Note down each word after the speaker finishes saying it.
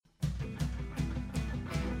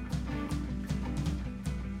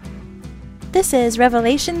This is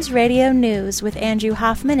Revelations Radio News with Andrew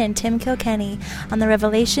Hoffman and Tim Kilkenny on the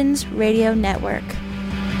Revelations Radio Network.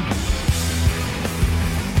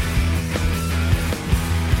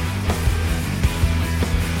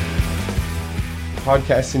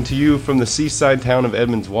 Podcasting to you from the seaside town of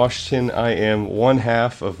Edmonds, Washington. I am one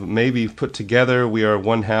half of, maybe put together, we are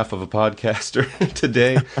one half of a podcaster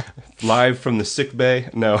today, live from the sick bay.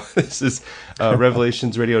 No, this is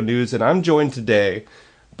Revelations Radio News, and I'm joined today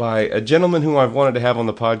by a gentleman who I've wanted to have on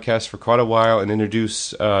the podcast for quite a while and introduce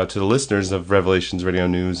to the listeners of Revelations Radio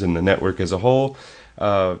News and the network as a whole.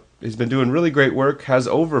 He's been doing really great work, has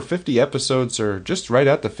over 50 episodes, or just right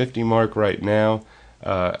at the 50 mark right now,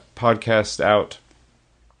 podcast out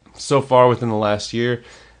so far within the last year.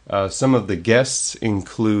 Some of the guests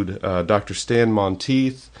include Dr. Stan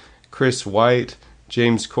Monteith, Chris White,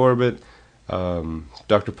 James Corbett,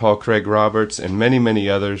 Dr. Paul Craig Roberts, and many, many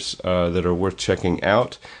others that are worth checking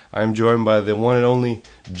out. I'm joined by the one and only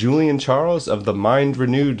Julian Charles of the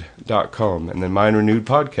MindRenewed.com and the Mind Renewed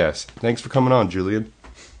podcast. Thanks for coming on, Julian.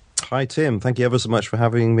 Hi, Tim. Thank you ever so much for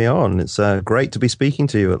having me on. It's great to be speaking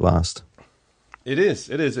to you at last. It is,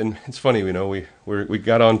 and it's funny, you know, we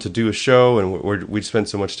got on to do a show, and we spent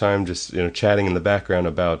so much time just, you know, chatting in the background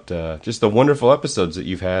about just the wonderful episodes that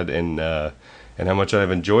you've had and how much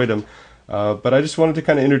I've enjoyed them. But I just wanted to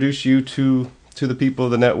kind of introduce you to the people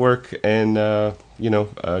of the network and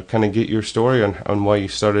kind of get your story on why you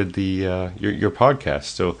started the your podcast.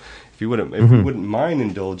 So if you wouldn't mind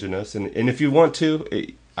indulging us, and if you want to,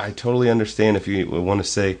 I totally understand if you want to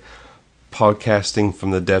say podcasting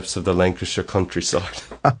from the depths of the Lancashire countryside.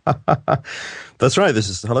 That's right. This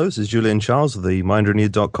is Julian Charles of the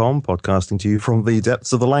MindRenewed.com, podcasting to you from the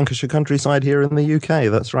depths of the Lancashire countryside here in the UK.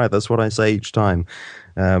 That's right. That's what I say each time.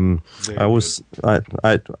 I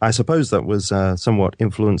suppose that was somewhat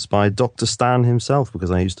influenced by Dr. Stan himself,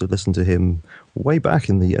 because I used to listen to him way back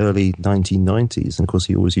in the early 1990s, and of course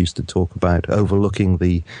he always used to talk about overlooking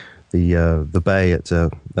the bay at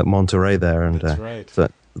Monterey there, and that's right.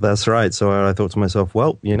 That's right. So I thought to myself,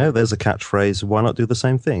 well, you know, there's a catchphrase. Why not do the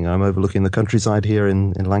same thing? I'm overlooking the countryside here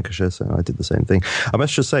in Lancashire, so I did the same thing. I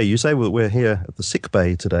must just say, you say we're here at the sick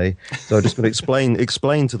bay today, so I'm just going to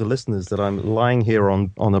explain to the listeners that I'm lying here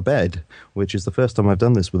on a bed, which is the first time I've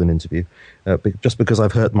done this with an interview, just because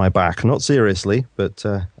I've hurt my back. Not seriously, but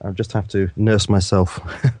I just have to nurse myself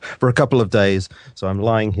for a couple of days. So I'm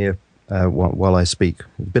lying here while I speak.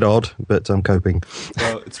 A bit odd, but I'm coping.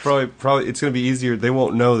 Well, it's probably it's going to be easier. They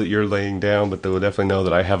won't know that you're laying down, but they will definitely know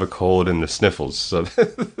that I have a cold and the sniffles. So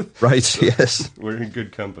right, so yes. We're in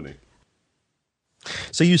good company.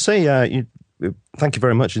 So you say, thank you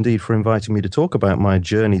very much indeed for inviting me to talk about my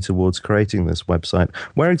journey towards creating this website.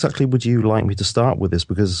 Where exactly would you like me to start with this?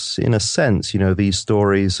 Because in a sense, you know, these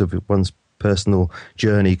stories of one's personal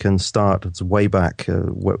journey can start way back. I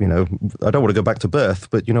don't want to go back to birth,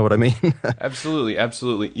 but you know what I mean.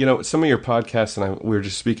 Absolutely. You know, some of your podcasts, and we were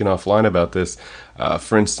just speaking offline about this.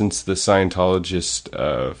 For instance, the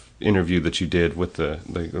Scientologist interview that you did with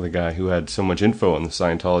the guy who had so much info on the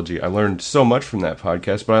Scientology. I learned so much from that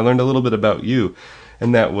podcast, but I learned a little bit about you,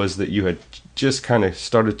 and that was that you had just kind of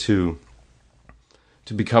started to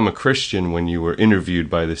become a Christian when you were interviewed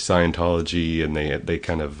by the Scientology, and they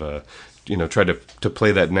kind of tried to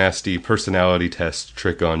play that nasty personality test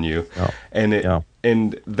trick on you.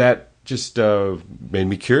 And that just made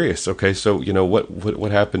me curious. Okay, so you know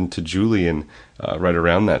what happened to Julian right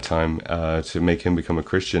around that time to make him become a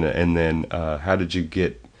Christian, and then how did you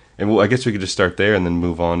get? And well, I guess we could just start there and then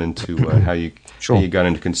move on into how you got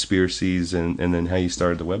into conspiracies and then how you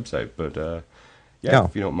started the website. But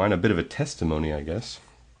if you don't mind, a bit of a testimony, I guess.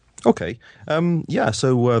 Okay.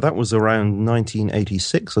 So that was around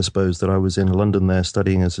 1986, I suppose, that I was in London there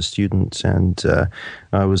studying as a student. And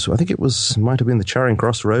I think it might have been the Charing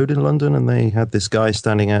Cross Road in London. And they had this guy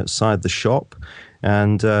standing outside the shop.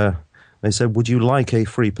 And they said, would you like a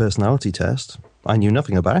free personality test? I knew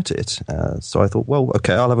nothing about it. So I thought, well,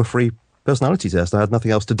 okay, I'll have a free personality test. I had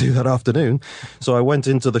nothing else to do that afternoon. So I went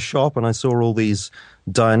into the shop and I saw all these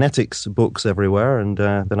Dianetics books everywhere, and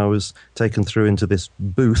then I was taken through into this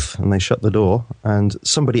booth, and they shut the door, and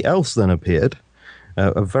somebody else then appeared,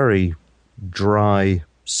 a very dry,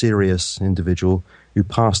 serious individual who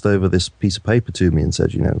passed over this piece of paper to me and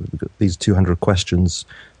said, you know, we've got these 200 questions.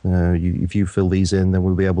 If you fill these in, then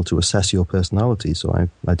we'll be able to assess your personality. So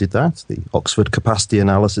I did that, the Oxford Capacity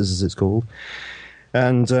Analysis, as it's called.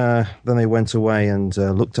 And then they went away and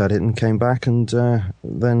looked at it and came back and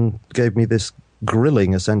then gave me this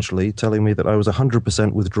grilling, essentially, telling me that I was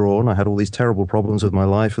 100% withdrawn. I had all these terrible problems with my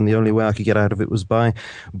life, and the only way I could get out of it was by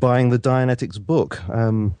buying the Dianetics book,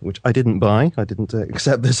 which I didn't buy. I didn't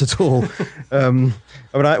accept this at all. I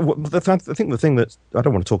think the thing that, I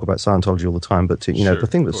don't want to talk about Scientology all the time, but the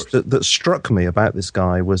thing that struck me about this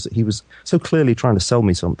guy was that he was so clearly trying to sell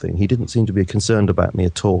me something. He didn't seem to be concerned about me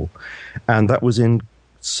at all. And that was in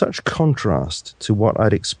such contrast to what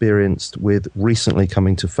I'd experienced with recently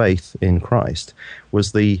coming to faith in Christ,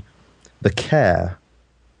 was the care,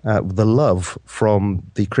 the love from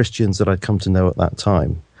the Christians that I'd come to know at that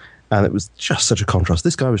time. And it was just such a contrast.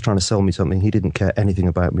 This guy was trying to sell me something. He didn't care anything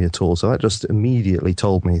about me at all. So that just immediately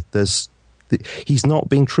told me he's not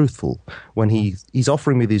being truthful when he's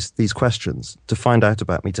offering me these questions to find out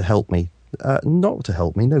about me, to help me. Not to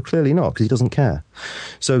help me, no, clearly not, because he doesn't care.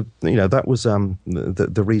 So, that was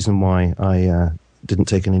the reason why I didn't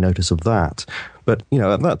take any notice of that. But,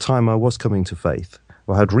 at that time I was coming to faith,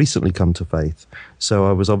 or had recently come to faith, so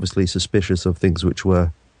I was obviously suspicious of things which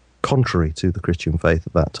were contrary to the Christian faith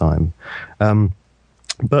at that time.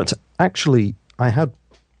 But actually, I had,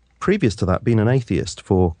 previous to that, been an atheist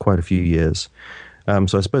for quite a few years.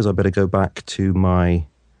 So I suppose I better go back to my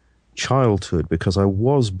childhood, because I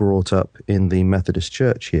was brought up in the Methodist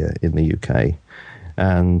Church here in the UK,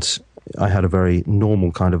 and I had a very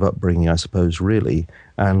normal kind of upbringing, I suppose, really.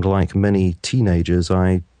 And like many teenagers,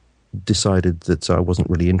 I decided that I wasn't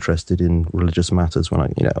really interested in religious matters when I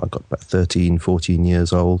got about 13, 14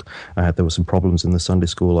 years old. There were some problems in the Sunday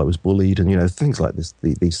school. I was bullied, and things like this.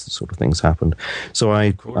 These sort of things happened. So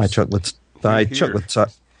I chucked the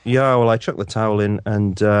towel in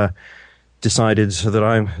and decided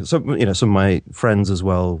that some of my friends as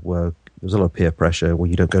well there was a lot of peer pressure. Well,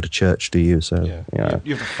 you don't go to church, do you? So yeah.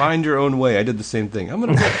 You have to find your own way. I did the same thing. I'm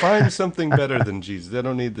going to find something better than Jesus. I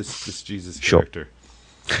don't need this Jesus character.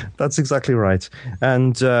 Sure. That's exactly right.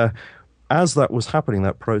 And as that was happening,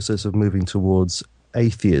 that process of moving towards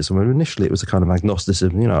atheism, initially it was a kind of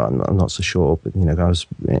agnosticism. I'm not so sure, but I was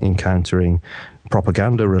encountering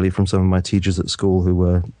propaganda really from some of my teachers at school who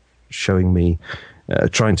were showing me,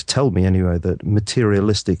 trying to tell me anyway, that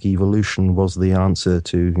materialistic evolution was the answer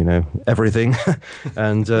to everything.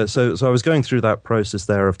 And so I was going through that process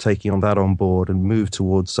there of taking that on board and moved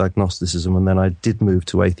towards agnosticism, and then I did move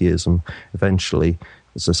to atheism eventually.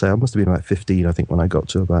 As I say, I must have been about 15, I think, when I got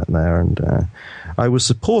to about there, and I was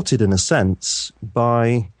supported in a sense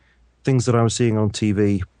by things that I was seeing on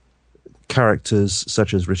TV, characters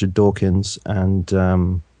such as Richard Dawkins and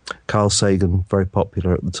Carl Sagan, very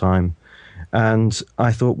popular at the time. And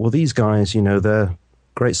I thought, well, these guys, they're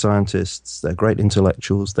great scientists, they're great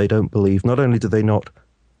intellectuals, they don't believe, not only do they not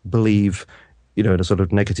believe, in a sort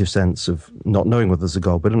of negative sense of not knowing whether there's a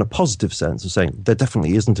God, but in a positive sense of saying there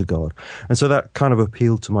definitely isn't a God. And so that kind of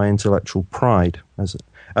appealed to my intellectual pride,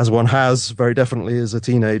 as one has very definitely as a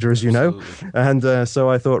teenager, as you know. And so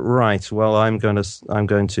I thought, right, well, I'm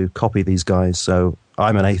going to copy these guys, so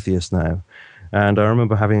I'm an atheist now. And I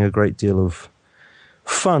remember having a great deal of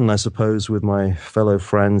fun, I suppose, with my fellow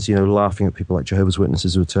friends, laughing at people like Jehovah's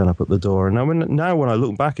Witnesses who would turn up at the door. And now when I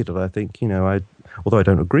look back at it, I think, although I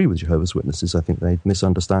don't agree with Jehovah's Witnesses, I think they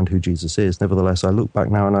misunderstand who Jesus is. Nevertheless, I look back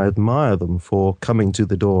now and I admire them for coming to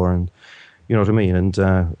the door and, you know what I mean,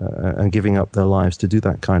 and giving up their lives to do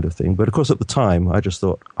that kind of thing. But of course, at the time, I just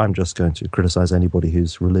thought, I'm just going to criticize anybody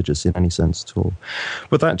who's religious in any sense at all.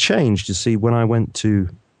 But that changed, you see, when I went to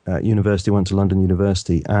university, went to London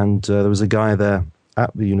University, and there was a guy there at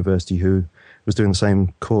the university who was doing the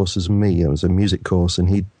same course as me. It was a music course,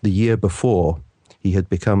 and the year before, he had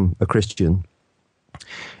become a Christian.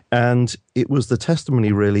 And it was the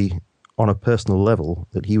testimony really on a personal level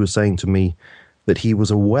that he was saying to me that he was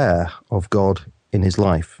aware of God in his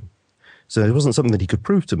life. So it wasn't something that he could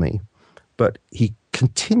prove to me, but he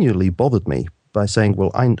continually bothered me by saying,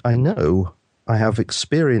 well, I know I have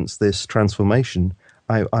experienced this transformation.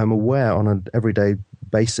 I'm aware on an everyday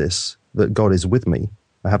basis that God is with me.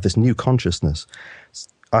 I have this new consciousness.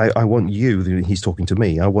 I want you, he's talking to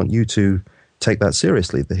me, I want you to take that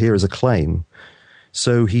seriously, that here is a claim.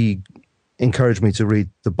 So he encouraged me to read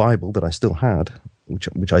the Bible that I still had,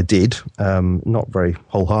 which I did, not very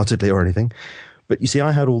wholeheartedly or anything. But you see,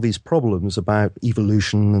 I had all these problems about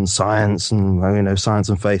evolution and science, and science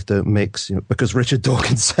and faith don't mix, because Richard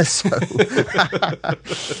Dawkins says so.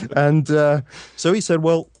 And so he said,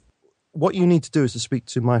 well, what you need to do is to speak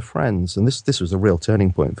to my friends. And this was a real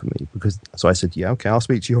turning point for me, so I said, yeah, okay, I'll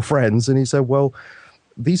speak to your friends. And he said, well,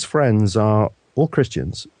 these friends are all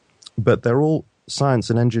Christians, but they're all science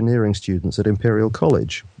and engineering students at Imperial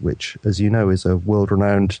College, which, as you know, is a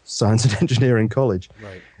world-renowned science and engineering college.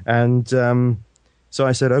 Right. And So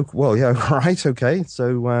I said, oh, well, yeah, right, okay.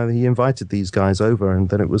 So he invited these guys over, and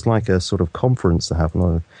then it was like a sort of conference to have,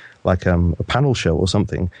 like a panel show or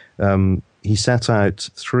something. He set out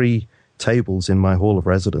 3 tables in my hall of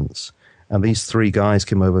residence, and these 3 guys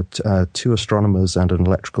came over, 2 astronomers and an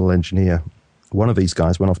electrical engineer. One of these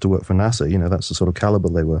guys went off to work for NASA, that's the sort of caliber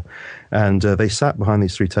they were. And they sat behind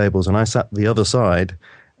these 3 tables, and I sat the other side.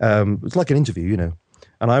 It was like an interview,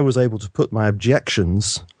 and I was able to put my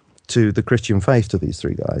objections to the Christian faith to these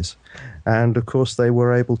 3 guys. And of course, they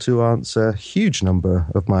were able to answer a huge number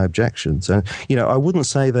of my objections. And, I wouldn't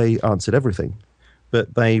say they answered everything,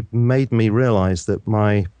 but they made me realize that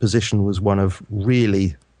my position was one of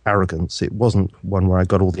really arrogance. It wasn't one where I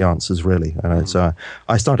got all the answers, really. And so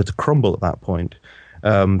I started to crumble at that point,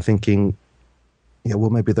 thinking,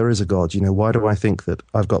 well, maybe there is a God. Why do I think that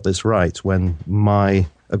I've got this right when my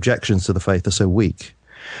objections to the faith are so weak?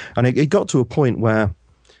 And it got to a point where,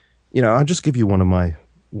 I'll just give you one of my.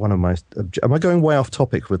 Am I going way off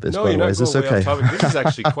topic with this? No, by you're the way? not Is this going way okay? off topic. This is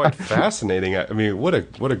actually quite fascinating. I mean, what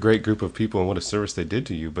a great group of people and what a service they did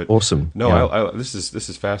to you. But awesome. No, yeah. This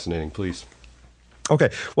is fascinating. Please.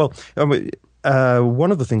 Okay. Well,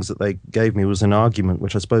 one of the things that they gave me was an argument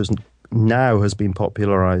which I suppose now has been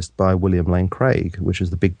popularized by William Lane Craig, which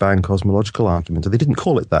is the Big Bang cosmological argument. They didn't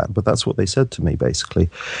call it that, but that's what they said to me, basically.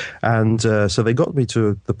 And so they got me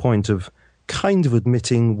to the point of kind of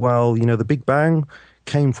admitting, well, the Big Bang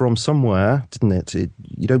came from somewhere, didn't it?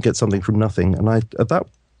 You don't get something from nothing. And at that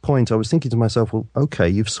point, I was thinking to myself, well, okay,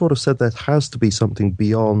 you've sort of said there has to be something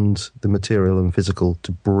beyond the material and physical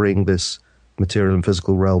to bring this material and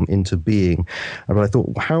physical realm into being. And I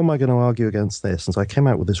thought, how am I going to argue against this? And so I came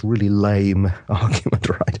out with this really lame argument,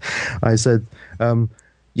 right? I said,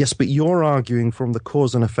 yes, but you're arguing from the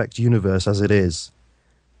cause and effect universe as it is.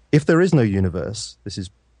 If there is no universe, this is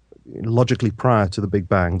logically prior to the Big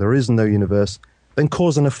Bang, there is no universe, then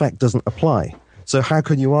cause and effect doesn't apply. So how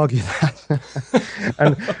can you argue that?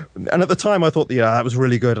 and at the time I thought, that was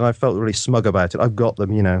really good, and I felt really smug about it. I've got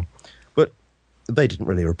them, But they didn't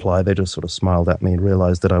really reply. They just sort of smiled at me and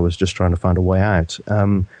realized that I was just trying to find a way out.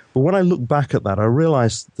 But when I look back at that, I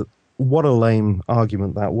realized that what a lame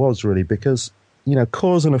argument that was, really, because,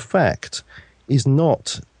 cause and effect is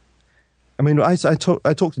not... I mean, I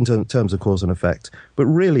talked in terms of cause and effect, but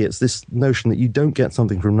really it's this notion that you don't get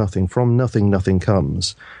something from nothing, nothing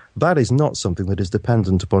comes. That is not something that is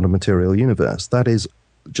dependent upon a material universe. That is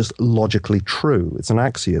just logically true. It's an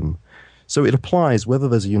axiom. So it applies whether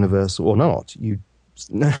there's a universe or not.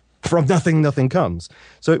 From nothing, nothing comes.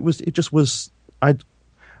 So it just was, I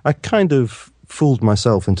kind of fooled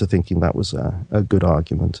myself into thinking that was a good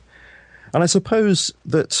argument. And I suppose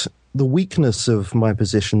that the weakness of my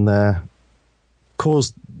position there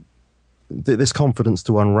caused this confidence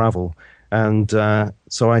to unravel. And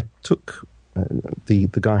so I took the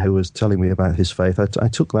guy who was telling me about his faith, I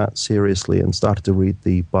took that seriously and started to read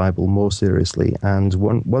the Bible more seriously. And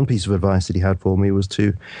one piece of advice that he had for me was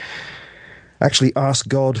to actually ask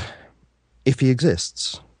God if he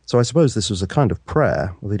exists. So I suppose this was a kind of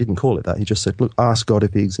prayer. Well, they didn't call it that. He just said, look, ask God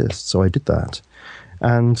if he exists. So I did that.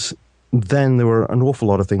 And then there were an awful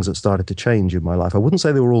lot of things that started to change in my life. I wouldn't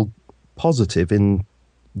say they were all positive in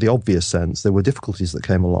the obvious sense. There were difficulties that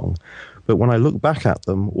came along. But when I look back at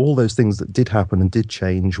them, all those things that did happen and did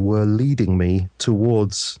change were leading me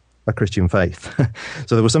towards a Christian faith.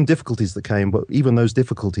 So there were some difficulties that came, but even those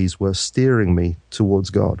difficulties were steering me towards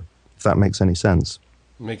God, if that makes any sense.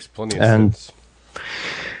 Makes plenty of sense.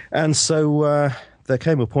 And so there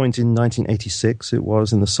came a point in 1986, it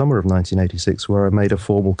was in the summer of 1986, where I made a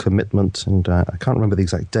formal commitment, and I can't remember the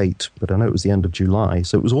exact date, but I know it was the end of July.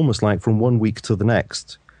 So it was almost like from one week to the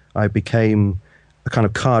next, I became a kind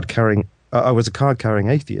of card-carrying, I was a card-carrying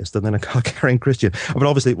atheist and then a card-carrying Christian. But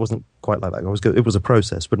obviously it wasn't quite like that. It was a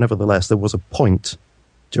process, but nevertheless, there was a point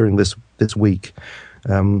during this week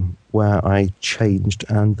where I changed,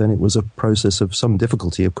 and then it was a process of some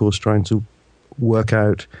difficulty, of course, trying to work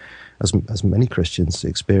out, as many Christians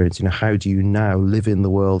experience, how do you now live in the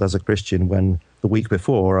world as a Christian when the week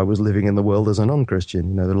before I was living in the world as a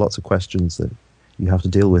non-Christian? There are lots of questions that you have to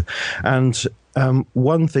deal with. And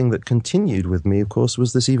one thing that continued with me, of course,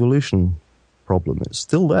 was this evolution problem. It's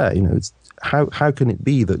still there. It's how can it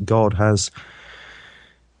be that God has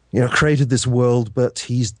created this world, but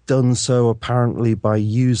he's done so apparently by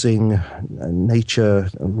using nature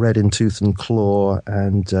red in tooth and claw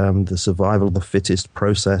and the survival of the fittest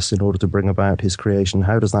process in order to bring about his creation.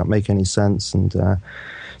 How does that make any sense? And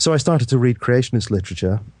so I started to read creationist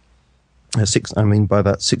literature, by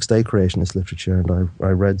that 6-day creationist literature, and I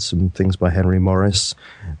read some things by Henry Morris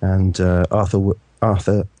and Arthur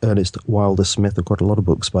Arthur Ernest Wilder Smith. I've got a lot of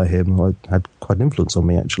books by him who had quite an influence on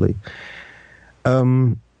me, actually.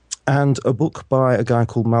 And a book by a guy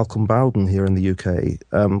called Malcolm Bowden here in the UK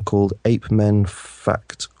called Ape Men,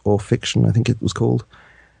 Fact or Fiction, I think it was called,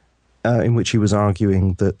 in which he was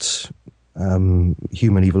arguing that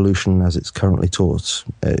human evolution as it's currently taught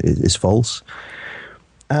is false.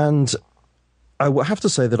 And I have to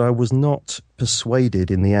say that I was not persuaded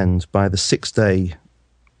in the end by the 6-day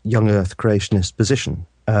young Earth creationist position.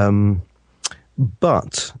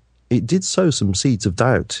 But it did sow some seeds of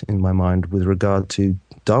doubt in my mind with regard to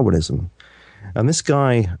Darwinism. And this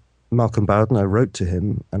guy, Malcolm Bowden, I wrote to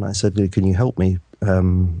him and I said, can you help me?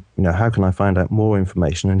 How can I find out more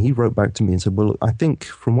information? And he wrote back to me and said, well, I think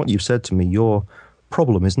from what you've said to me, your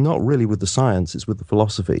problem is not really with the science, it's with the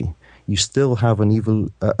philosophy. You still have an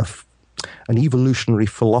evolutionary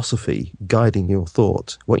philosophy guiding your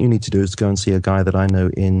thought. What you need to do is go and see a guy that I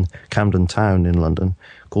know in Camden Town in London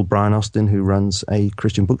called Brian Austin, who runs a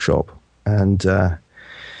Christian bookshop. And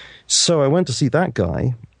so I went to see that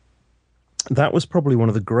guy. That was probably one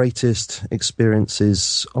of the greatest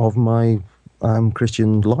experiences of my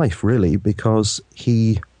Christian life, really, because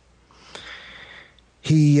I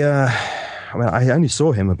only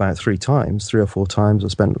saw him about 3 or 4 times. I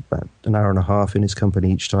spent about an hour and a half in his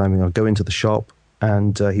company each time. And I'd go into the shop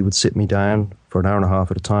and he would sit me down for an hour and a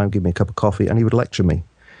half at a time, give me a cup of coffee, and he would lecture me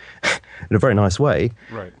in a very nice way.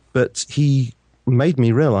 Right. But he made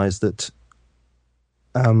me realize that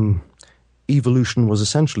evolution was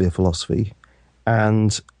essentially a philosophy,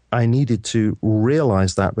 and I needed to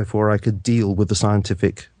realize that before I could deal with the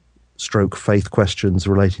scientific stroke faith questions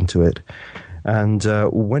relating to it. And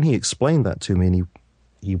when he explained that to me, and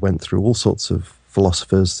he went through all sorts of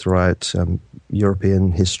philosophers throughout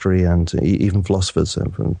European history and even philosophers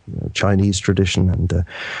from Chinese tradition, and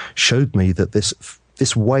showed me that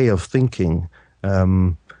this way of thinking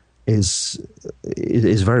is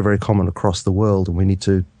very, very common across the world, and we need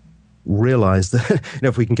to realize that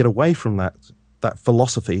if we can get away from that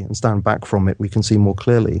philosophy and stand back from it, we can see more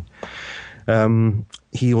clearly.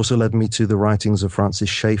 He also led me to the writings of Francis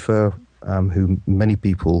Schaeffer, who many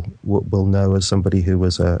people will know as somebody who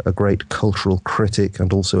was a great cultural critic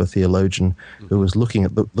and also a theologian, who was looking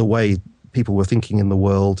at the way people were thinking in the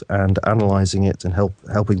world and analyzing it and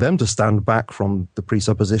helping them to stand back from the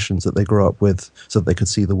presuppositions that they grew up with so that they could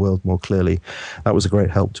see the world more clearly. That was a great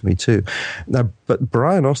help to me too. Now, but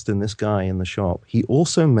Brian Austin, this guy in the shop, he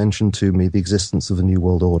also mentioned to me the existence of the New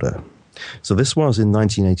World Order. So this was in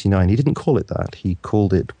 1989. He didn't call it that. He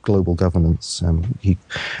called it global governance. And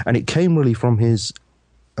it came really from his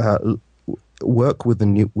work with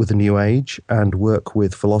the New Age and work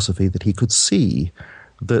with philosophy, that he could see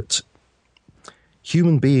that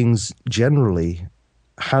human beings generally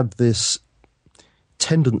had this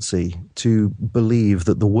tendency to believe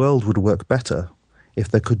that the world would work better if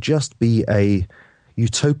there could just be a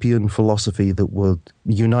utopian philosophy that would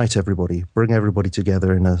unite everybody, bring everybody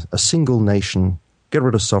together in a single nation, get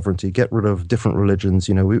rid of sovereignty, get rid of different religions.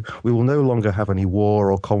 We will no longer have any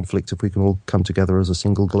war or conflict if we can all come together as a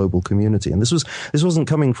single global community. And this wasn't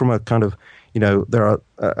coming from a kind of, there are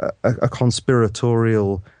a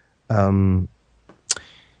conspiratorial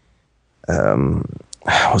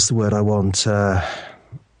what's the word I want?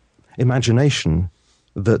 Imagination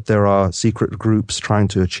that there are secret groups trying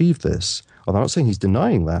to achieve this. Although I'm not saying he's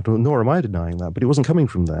denying that, nor am I denying that, but it wasn't coming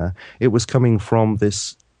from there. It was coming from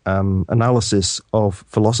this analysis of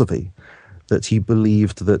philosophy, that he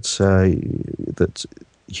believed that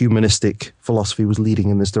humanistic philosophy was leading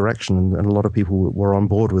in this direction, and a lot of people were on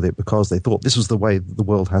board with it because they thought this was the way the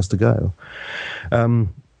world has to go.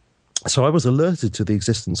 So I was alerted to the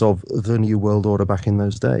existence of the New World Order back in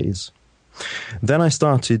those days. Then I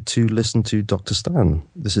started to listen to Dr. Stan.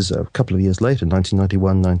 This is a couple of years later,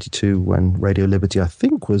 1991, 92, when Radio Liberty, I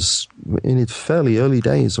think, was in its fairly early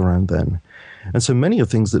days around then. And so many of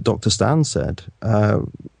the things that Dr. Stan said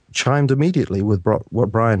chimed immediately with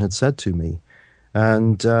what Brian had said to me.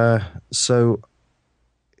 And so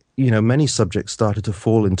many subjects started to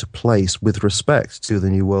fall into place with respect to the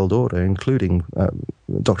New World Order, including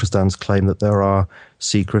Dr. Stan's claim that there are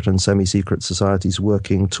secret and semi-secret societies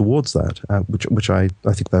working towards that, which I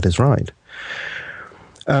think that is right.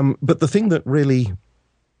 But the thing that really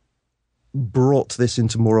brought this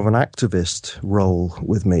into more of an activist role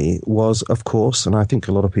with me was, of course, and I think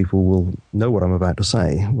a lot of people will know what I'm about to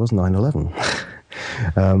say, was 9/11.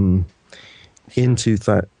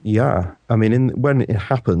 When it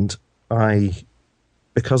happened,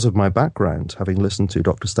 because of my background, having listened to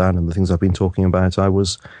Dr. Stan and the things I've been talking about,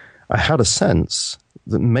 I had a sense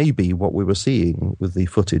that maybe what we were seeing with the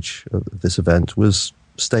footage of this event was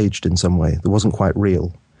staged in some way. It wasn't quite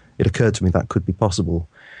real. It occurred to me that could be possible.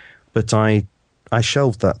 But I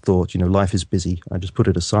shelved that thought, life is busy. I just put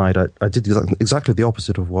it aside. I did exactly the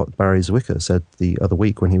opposite of what Barry Zwicker said the other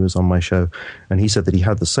week when he was on my show. And he said that he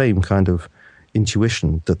had the same kind of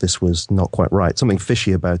intuition that this was not quite right. Something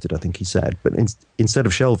fishy about it, I think he said. But instead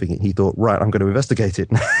of shelving it, he thought, right, I'm going to investigate it.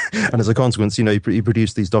 And as a consequence, he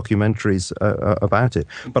produced these documentaries about it.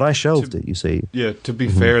 But I shelved it, you see. Yeah, to be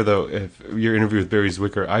fair, though, if your interview with Barry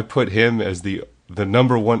Zwicker, I put him as the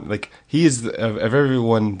number one, like, he is, of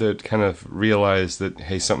everyone that kind of realized that,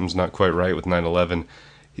 hey, something's not quite right with 9/11,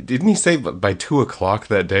 didn't he say by 2:00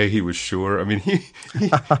 that day he was sure? I mean,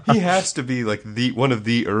 he has to be like one of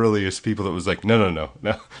the earliest people that was like, no,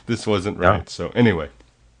 this wasn't right. Yeah. So anyway.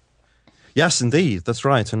 Yes, indeed, that's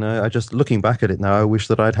right. And I just looking back at it now, I wish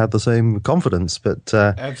that I'd had the same confidence. But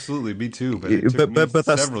absolutely, me too. But it took me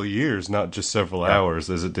several years, not just several hours,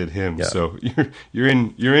 as it did him. Yeah. So you're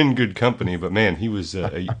in good company. But man, he's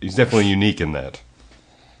definitely unique in that.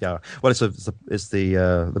 Yeah, well, it's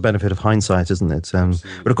the benefit of hindsight, isn't it?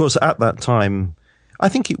 But of course, at that time, I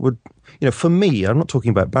think it would, for me, I'm not talking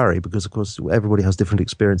about Barry because, of course, everybody has different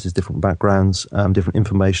experiences, different backgrounds, different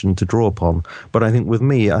information to draw upon. But I think with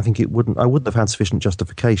me, I wouldn't have had sufficient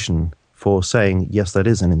justification for saying, yes, that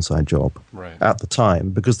is an inside job at the time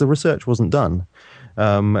because the research wasn't done.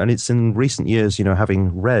 And it's in recent years,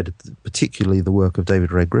 having read particularly the work of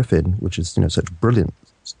David Ray Griffin, which is,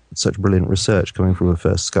 such brilliant research coming from a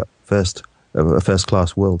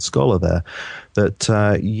first-class world scholar there, that,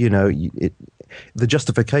 the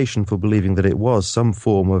justification for believing that it was some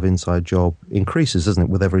form of inside job increases, doesn't it,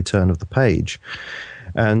 with every turn of the page.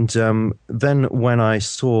 And then when I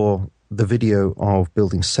saw the video of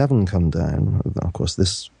Building 7 come down, of course,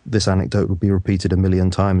 this anecdote would be repeated a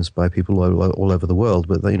million times by people all over the world,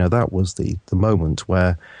 but, that was the moment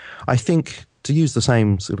where I think, to use the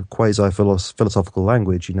same sort of quasi-philosophical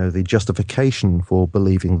language, the justification for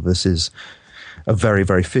believing this is a very,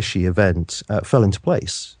 very fishy event fell into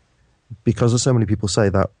place. Because as so many people say,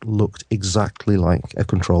 that looked exactly like a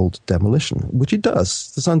controlled demolition, which it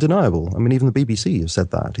does. It's undeniable. I mean, even the BBC have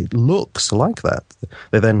said that. It looks like that.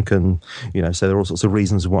 They then can, say there are all sorts of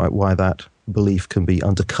reasons why that belief can be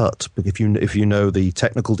undercut. But if you know the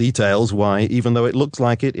technical details, why, even though it looks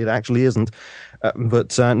like it actually isn't.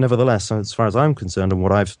 But nevertheless, as far as I'm concerned, and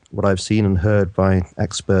what I've seen and heard by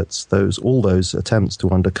experts, all those attempts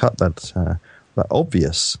to undercut that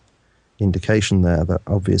obvious indication there, that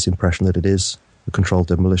obvious impression that it is a controlled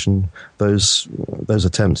demolition, those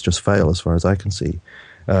attempts just fail as far as I can see.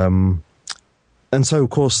 And so,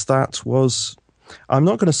 of course, that was, I'm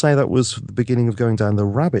not going to say that was the beginning of going down the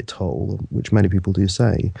rabbit hole, which many people do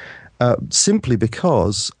say, simply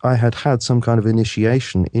because I had some kind of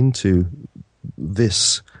initiation into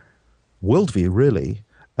this worldview, really,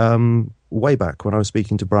 way back when I was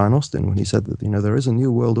speaking to Brian Austin, when he said that, there is a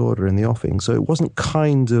new world order in the offing. So it wasn't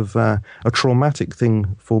kind of a traumatic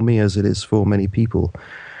thing for me as it is for many people.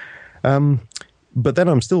 But then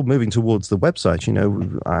I'm still moving towards the website.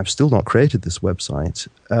 I've still not created this website.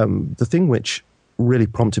 The thing which really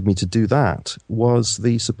prompted me to do that was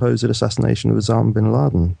the supposed assassination of Osama bin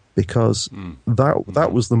Laden, because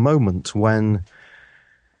that was the moment when,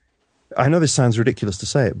 I know this sounds ridiculous to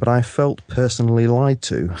say it, but I felt personally lied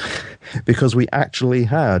to because we actually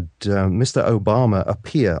had Mr. Obama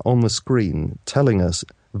appear on the screen telling us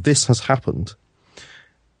this has happened.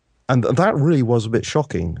 And that really was a bit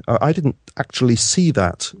shocking. I didn't actually see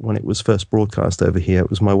that when it was first broadcast over here. It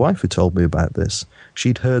was my wife who told me about this.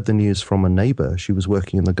 She'd heard the news from a neighbor. She was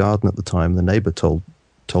working in the garden at the time. The neighbor told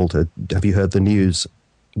her, "Have you heard the news?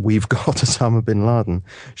 We've got Osama bin Laden."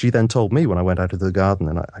 She then told me when I went out of the garden,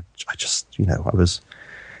 and I just,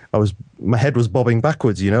 my head was bobbing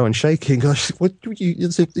backwards, and shaking.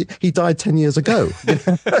 He died 10 years ago.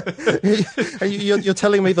 You're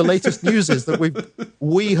telling me the latest news is that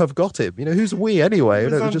we have got him. Who's we anyway?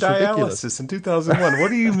 He was on just dialysis ridiculous. in 2001. What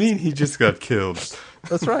do you mean he just got killed?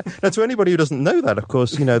 That's right. Now, to anybody who doesn't know that, of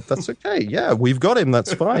course, that's okay. Yeah, we've got him.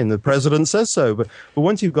 That's fine. The president says so. But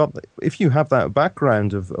once if you have that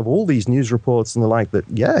background of all these news reports and the like, that,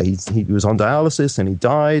 yeah, he was on dialysis and he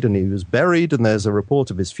died and he was buried and there's a report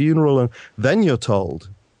of his funeral, and then you're told,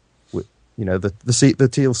 the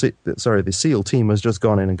SEAL team has just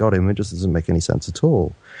gone in and got him. It just doesn't make any sense at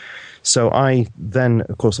all. So I then,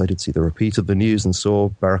 of course, I did see the repeat of the news and saw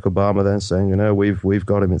Barack Obama then saying, we've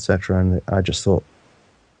got him, etc. And I just thought,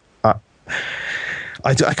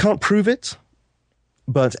 I can't prove it,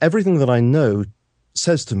 but everything that I know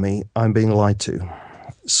says to me I'm being lied to.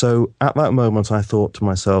 So at that moment, I thought to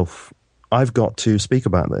myself, I've got to speak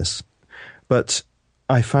about this. But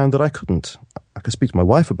I found that I couldn't. could speak to my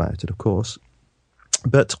wife about it, of course.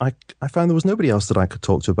 But I found there was nobody else that I could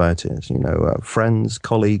talk to about it. Friends,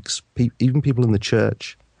 colleagues, even people in the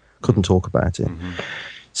church couldn't talk about it. Mm-hmm.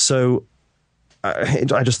 So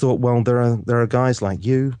I just thought, well, there are guys like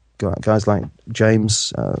you, guys like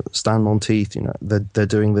James, Stan Monteith. They're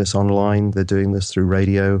doing this online. They're doing this through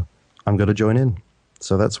radio. I'm going to join in.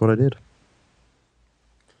 So that's what I did.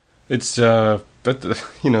 It's that's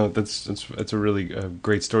a really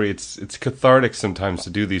great story. It's cathartic sometimes to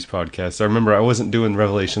do these podcasts. I remember I wasn't doing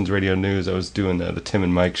Revelations Radio News. I was doing the Tim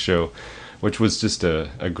and Mike show, which was just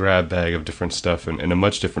a grab bag of different stuff and a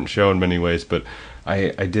much different show in many ways. But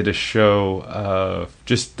I did a show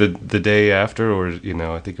just the day after, or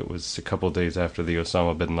I think it was a couple of days after the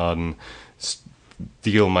Osama bin Laden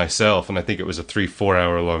deal myself, and I think it was a 3-4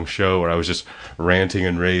 hour long show where I was just ranting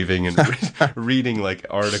and raving and reading like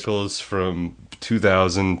articles from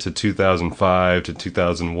 2000 to 2005 to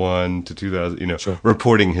 2001 to 2000, sure,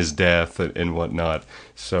 reporting his death and whatnot.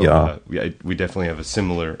 So we definitely have a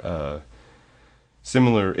similar.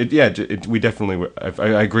 We definitely were.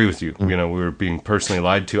 I agree with you. We were being personally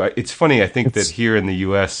lied to. It's funny. I think that here in the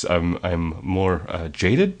U.S., I'm more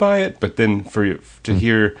jaded by it. But then to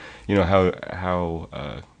hear,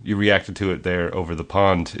 how you reacted to it there over the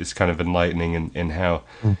pond is kind of enlightening, and how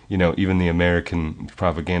even the American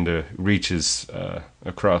propaganda reaches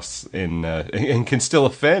across and can still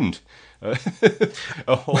offend a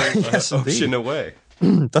whole ocean away.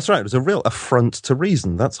 That's right. It was a real affront to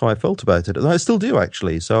reason. That's how I felt about it. And I still do,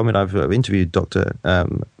 actually. So, I mean, I've interviewed Dr.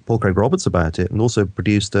 Paul Craig Roberts about it, and also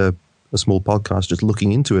produced a small podcast just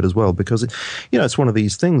looking into it as well, because, it's one of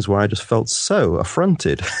these things where I just felt so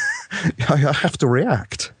affronted. I have to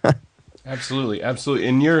react. Absolutely. Absolutely.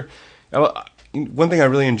 And one thing I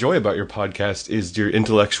really enjoy about your podcast is your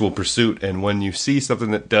intellectual pursuit, and when you see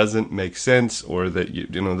something that doesn't make sense or that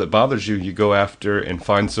that bothers you, you go after and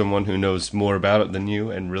find someone who knows more about it than you,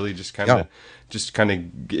 and really just kind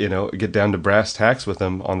of get down to brass tacks with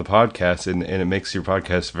them on the podcast, and it makes your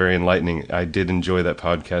podcast very enlightening. I did enjoy that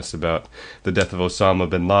podcast about the death of Osama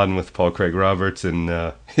bin Laden with Paul Craig Roberts,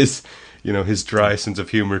 and his dry sense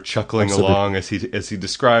of humor, chuckling along as he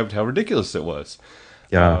described how ridiculous it was.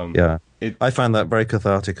 I found that very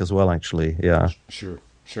cathartic as well, actually. Yeah. Sure.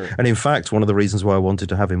 And in fact, one of the reasons why I wanted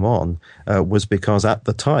to have him on was because at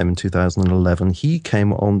the time, in 2011, he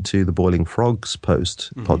came on to the Boiling Frogs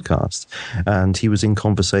Post podcast, and he was in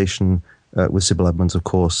conversation with Sybil Edmonds, of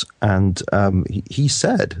course, and he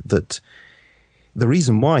said that the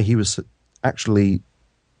reason why he was actually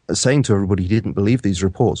saying to everybody he didn't believe these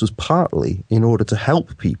reports was partly in order to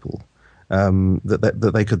help people,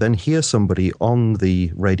 that they could then hear somebody on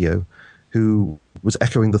the radio who was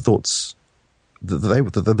echoing the thoughts,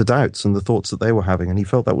 the doubts and the thoughts that they were having, and he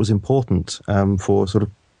felt that was important for sort of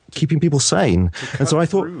keeping people sane. And so I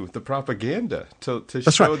thought through the propaganda to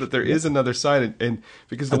show that there is another side, and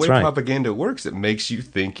because the way propaganda works, it makes you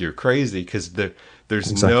think you're crazy because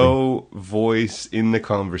there's no voice in the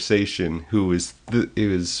conversation who is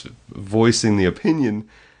voicing the opinion,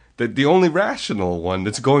 that the only rational one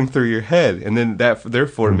that's going through your head, and then that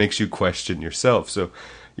therefore makes you question yourself. So.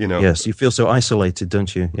 Yes, you feel so isolated,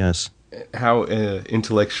 don't you? Yes. How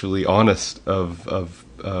intellectually honest of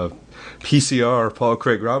PCR Paul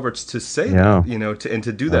Craig Roberts to say that, and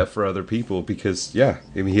to do that for other people, because he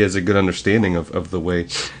has a good understanding of the way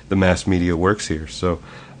the mass media works here. So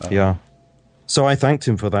So I thanked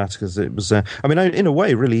him for that, because it was, in a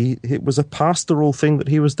way, really, it was a pastoral thing that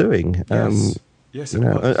he was doing. Yes, it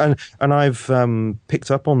was. And I've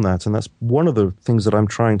picked up on that, and that's one of the things that I'm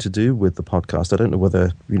trying to do with the podcast. I don't know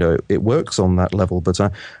whether it works on that level, but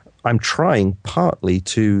I'm trying partly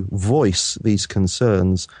to voice these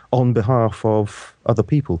concerns on behalf of other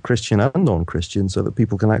people, Christian and non-Christian, so that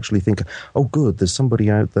people can actually think, oh, good, there's somebody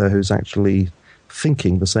out there who's actually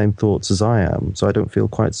thinking the same thoughts as I am, so I don't feel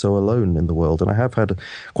quite so alone in the world. And I have had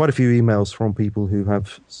quite a few emails from people who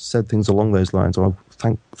have said things along those lines. Oh,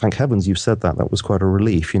 thank heavens you've said that. That was quite a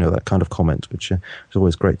relief, that kind of comment, which is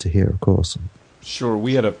always great to hear, of course. Sure.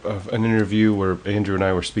 We had an interview where Andrew and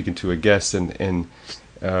I were speaking to a guest and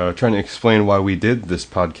trying to explain why we did this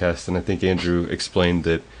podcast, and I think Andrew explained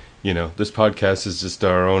that this podcast is just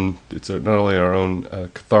our own. It's not only our own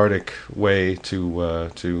cathartic way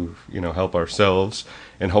to help ourselves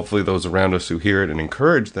and hopefully those around us who hear it and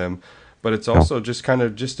encourage them, but it's also just kind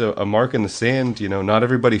of just a mark in the sand. Not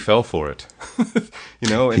everybody fell for it.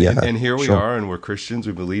 And here we are, and we're Christians.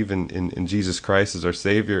 We believe in Jesus Christ as our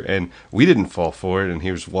Savior, and we didn't fall for it. And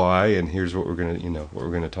here's why. And here's what we're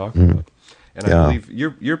gonna talk about. And I believe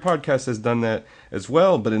your podcast has done that as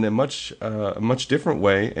well, but in a much different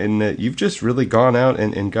way, in that you've just really gone out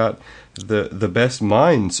and got the best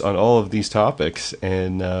minds on all of these topics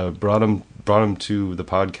and brought them to the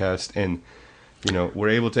podcast, and we're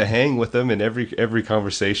able to hang with them in every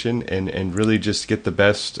conversation and really just get the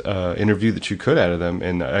best interview that you could out of them.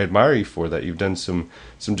 And I admire you for that. You've done some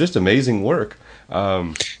just amazing work.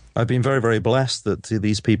 I've been very, very blessed that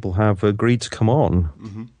these people have agreed to come on.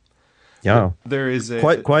 Mm-hmm. Yeah, there is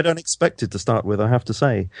quite unexpected to start with, I have to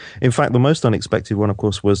say. In fact, the most unexpected one, of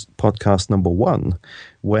course, was podcast number 1,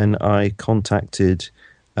 when I contacted.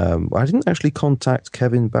 I didn't actually contact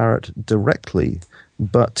Kevin Barrett directly,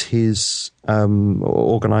 but his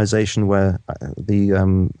organization, where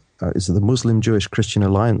is it the Muslim Jewish Christian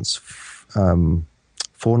Alliance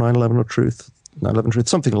for 9/11 or Truth? 9/11 Truth,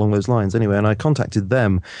 something along those lines. Anyway, and I contacted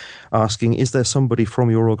them, asking, "Is there somebody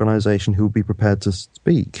from your organization who would be prepared to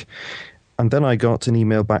speak?" And then I got an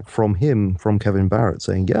email back from Kevin Barrett,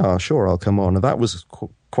 saying, "Yeah, sure, I'll come on." And that was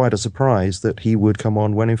quite a surprise that he would come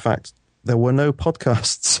on when, in fact, there were no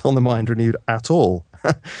podcasts on the Mind Renewed at all.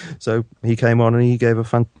 So he came on and he gave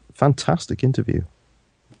a fantastic interview.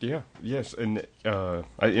 Yeah, yes, and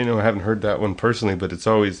I haven't heard that one personally, but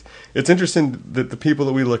it's interesting that the people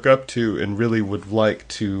that we look up to and really would like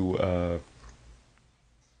to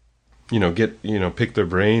pick their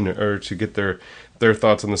brain or to get their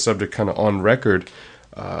thoughts on the subject kind of on record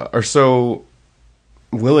are so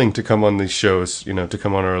willing to come on these shows, to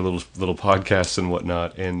come on our little podcasts and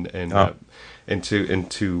whatnot, and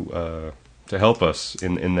to help us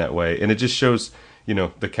in that way. And it just shows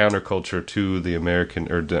the counterculture to the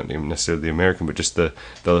American, or not even necessarily the American, but just the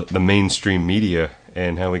mainstream media,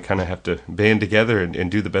 and how we kind of have to band together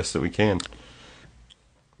and do the best that we can.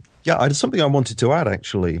 Yeah, there's something I wanted to add,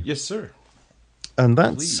 actually. Yes, sir. And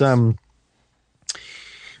that's I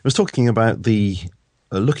was talking about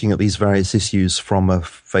looking at these various issues from a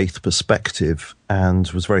faith perspective, and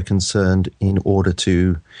was very concerned in order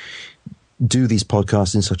to do these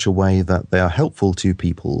podcasts in such a way that they are helpful to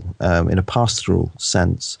people in a pastoral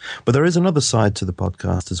sense. But there is another side to the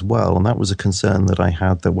podcast as well, and that was a concern that I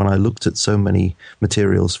had, that when I looked at so many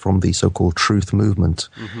materials from the so-called truth movement,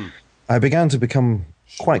 I began to become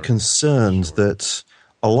quite concerned that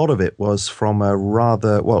a lot of it was from a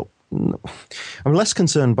rather, I'm less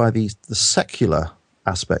concerned by the secular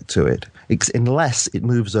aspect to it, unless it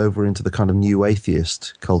moves over into the kind of new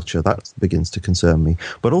atheist culture. That begins to concern me.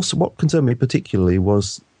 But also what concerned me particularly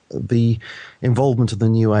was the involvement of the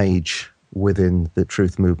New Age within the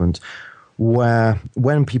truth movement, where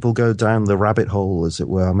when people go down the rabbit hole, as it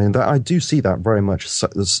were, I do see that very much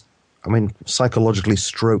as, psychologically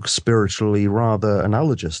stroke spiritually rather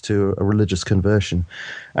analogous to a religious conversion.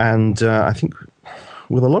 And I think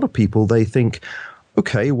with a lot of people, they think,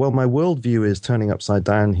 okay, well, my worldview is turning upside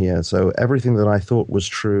down here, so everything that I thought was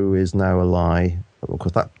true is now a lie. Of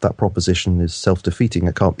course, that proposition is self-defeating.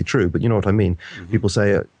 It can't be true, but you know what I mean. Mm-hmm. People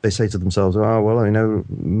say to themselves, "Oh, well, I know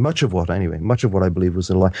much of what I believe was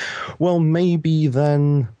a lie." Well, maybe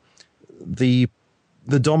then the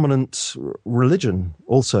dominant religion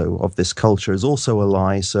also of this culture is also a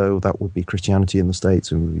lie, so that would be Christianity in the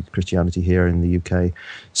States and would be Christianity here in the UK.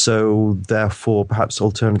 So therefore, perhaps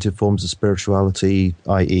alternative forms of spirituality,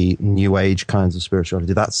 i.e. New Age kinds of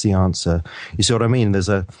spirituality, that's the answer. You see what I mean? There's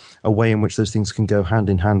a way in which those things can go hand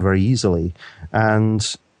in hand very easily. And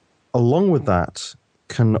along with that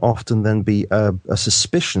can often then be a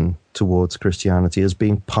suspicion towards Christianity as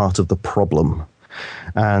being part of the problem.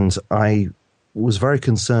 And I was very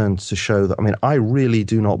concerned to show that, I really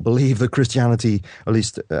do not believe that Christianity, at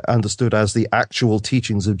least understood as the actual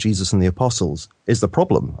teachings of Jesus and the apostles, is the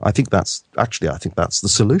problem. I think that's the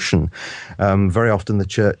solution. Very often the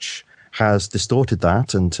church has distorted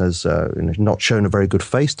that and has not shown a very good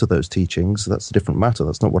face to those teachings. That's a different matter.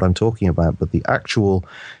 That's not what I'm talking about. But the actual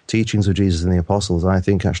teachings of Jesus and the apostles, I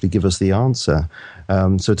think, actually give us the answer.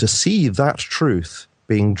 So to see that truth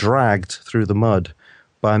being dragged through the mud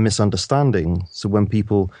by a misunderstanding. So when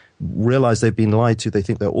people realize they've been lied to, they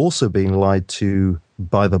think they're also being lied to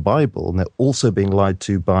by the Bible, and they're also being lied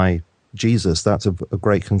to by Jesus. That's a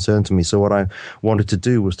great concern to me. So what I wanted to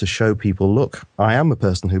do was to show people, look, I am a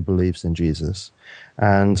person who believes in Jesus,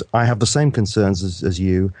 and I have the same concerns as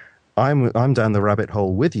you. I'm down the rabbit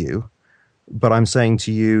hole with you, but I'm saying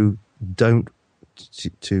to you, don't,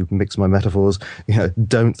 to mix my metaphors,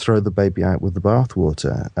 don't throw the baby out with the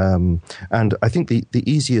bathwater. And I think the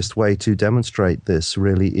easiest way to demonstrate this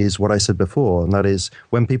really is what I said before, and that is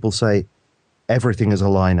when people say everything is a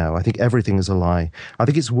lie now. I think everything is a lie. I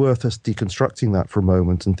think it's worth us deconstructing that for a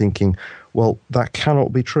moment and thinking, well, that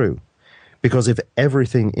cannot be true. Because if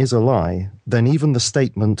everything is a lie, then even the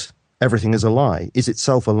statement, everything is a lie, is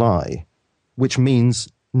itself a lie, which means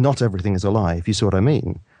not everything is a lie, if you see what I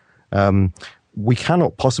mean. We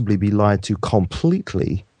cannot possibly be lied to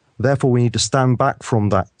completely. Therefore, we need to stand back from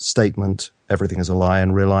that statement, everything is a lie,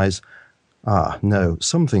 and realize, no,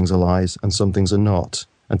 some things are lies and some things are not,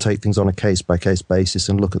 and take things on a case-by-case basis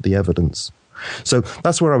and look at the evidence. So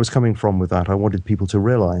that's where I was coming from with that. I wanted people to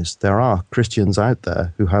realize there are Christians out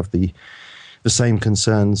there who have the same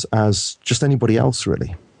concerns as just anybody else,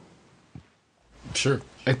 really. Sure.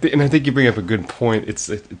 And I think you bring up a good point. It's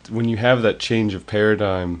when you have that change of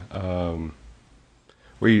paradigm, and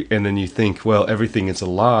then you think, well, everything is a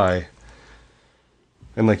lie,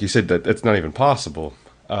 and like you said, that's not even possible.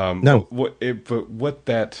 No. But what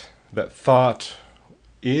that thought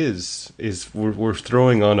is we're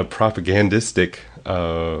throwing on a propagandistic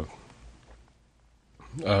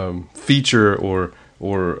feature or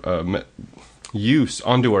use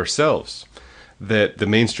onto ourselves that the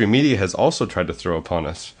mainstream media has also tried to throw upon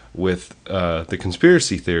us with the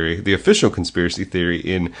conspiracy theory, the official conspiracy theory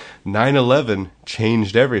in 9/11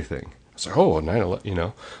 changed everything. It's like,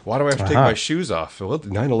 9/11, why do I have to take my shoes off? Well,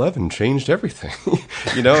 9/11 changed everything.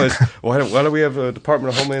 Why do we have a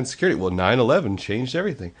Department of Homeland Security? Well, 9/11 changed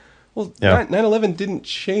everything. Well, 9/11 didn't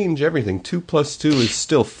change everything. 2 + 2 is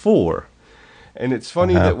still 4. And it's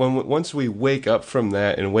funny that once we wake up from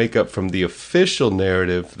that and wake up from the official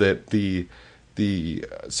narrative that the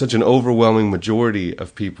such an overwhelming majority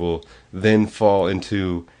of people then fall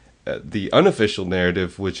into the unofficial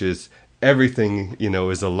narrative, which is everything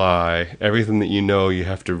is a lie. Everything that you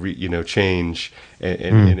have to change,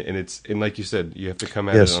 and like you said, you have to come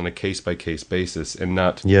at it on a case by case basis, and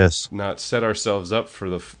not set ourselves up for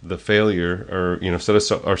the failure, or set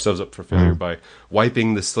ourselves up for failure by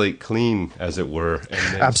wiping the slate clean, as it were.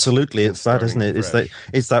 And absolutely, it's that, isn't it?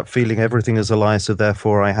 It's that feeling everything is a lie, so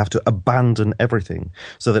therefore I have to abandon everything,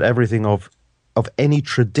 so that everything of any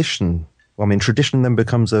tradition. Well, I mean, tradition then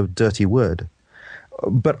becomes a dirty word.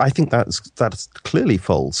 But I think that's clearly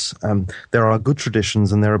false. There are good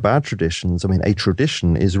traditions and there are bad traditions. I mean, a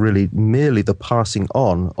tradition is really merely the passing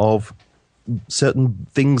on of certain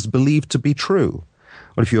things believed to be true.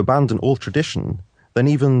 Well, if you abandon all tradition, then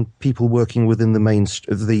even people working within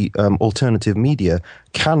the alternative media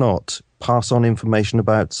cannot pass on information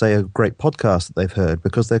about, say, a great podcast that they've heard,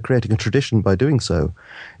 because they're creating a tradition by doing so.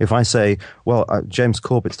 If I say, well, James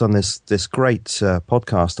Corbett's done this great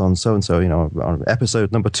podcast on so-and-so, on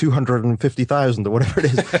episode number 250,000 or whatever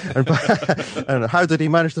it is, and how did he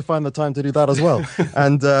manage to find the time to do that as well?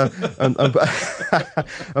 And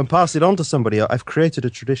pass it on to somebody, I've created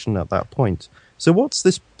a tradition at that point. So what's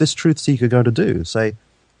this truth seeker going to do? Say,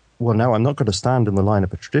 well, no, I'm not going to stand in the line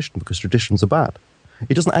of a tradition because traditions are bad.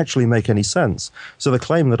 It doesn't actually make any sense. So the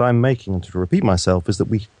claim that I'm making, and to repeat myself, is that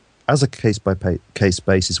we, as a case-by-case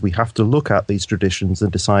basis, we have to look at these traditions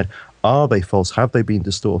and decide, are they false? Have they been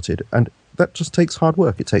distorted? And that just takes hard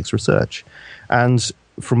work. It takes research. And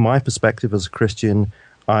from my perspective as a Christian,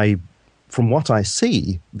 from what I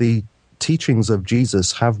see, the teachings of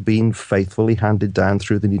Jesus have been faithfully handed down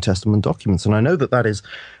through the New Testament documents. And I know that is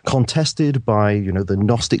contested by, the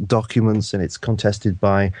Gnostic documents, and it's contested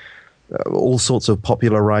by all sorts of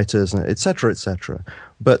popular writers, et cetera, et cetera.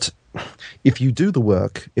 But if you do the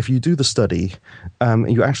work, if you do the study,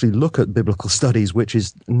 you actually look at biblical studies, which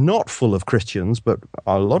is not full of Christians, but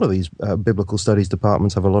a lot of these biblical studies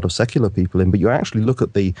departments have a lot of secular people in, but you actually look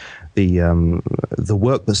at the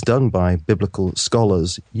work that's done by biblical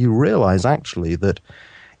scholars, you realize actually that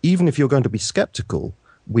even if you're going to be skeptical,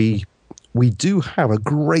 we do have a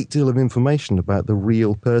great deal of information about the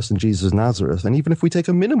real person, Jesus of Nazareth. And even if we take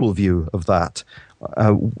a minimal view of that,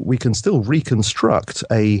 we can still reconstruct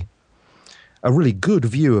a really good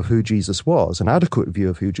view of who Jesus was, an adequate view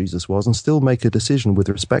of who Jesus was, and still make a decision with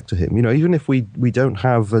respect to him. Even if we don't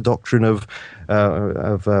have a doctrine of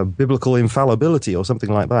biblical infallibility or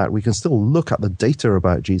something like that, we can still look at the data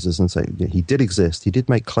about Jesus and say, he did exist, he did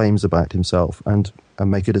make claims about himself, and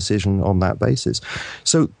make a decision on that basis.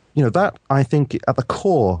 So, that, I think, at the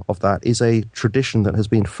core of that is a tradition that has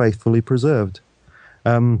been faithfully preserved.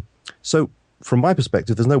 So, from my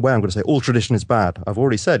perspective, there's no way I'm going to say all tradition is bad. I've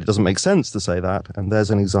already said it doesn't make sense to say that, and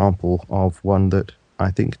there's an example of one that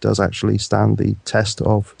I think does actually stand the test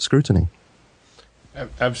of scrutiny.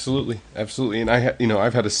 Absolutely, absolutely, and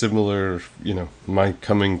I've had a similar, my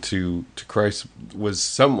coming to Christ was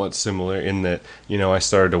somewhat similar in that, I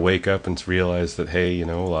started to wake up and to realize that, hey,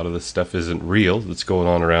 a lot of this stuff isn't real that's going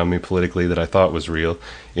on around me politically that I thought was real.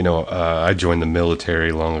 I joined the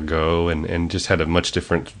military long ago and just had a much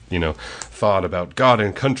different, thought about God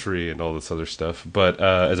and country and all this other stuff. But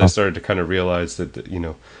as I started to kind of realize that,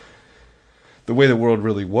 the way the world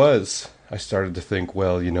really was, I started to think,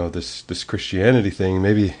 well, this Christianity thing,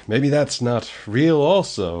 maybe that's not real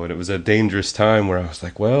also. And it was a dangerous time where I was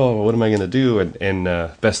like, well, what am I going to do? And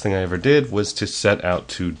best thing I ever did was to set out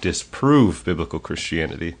to disprove biblical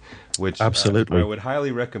Christianity, which absolutely I would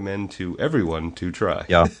highly recommend to everyone to try.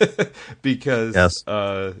 Yeah. Because yes.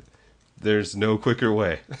 There's no quicker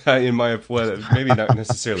way, in my maybe not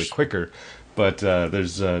necessarily quicker, but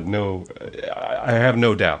there's I have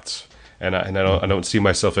no doubts. And I don't see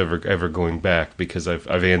myself ever going back, because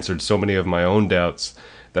I've answered so many of my own doubts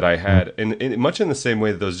that I had, and much in the same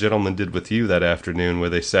way that those gentlemen did with you that afternoon,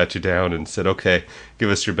 where they sat you down and said, "Okay,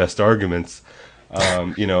 give us your best arguments."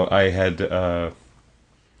 I've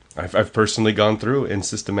personally gone through and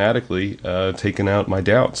systematically taken out my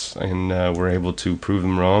doubts, and were able to prove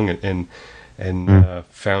them wrong, and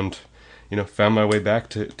found my way back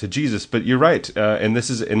to Jesus. But you're right, and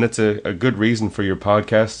that's a good reason for your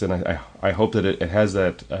podcast, and I hope that it has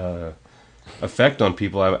that effect on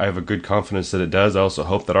people. I have a good confidence that it does. I also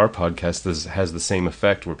hope that our podcast has the same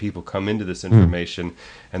effect, where people come into this information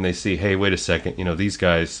and they see, hey, wait a second, these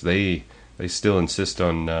guys, they still insist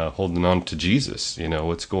on holding on to Jesus.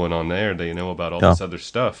 What's going on there? They know about all this other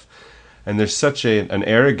stuff. And there's such an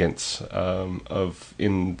arrogance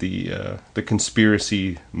in the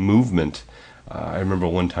conspiracy movement. I remember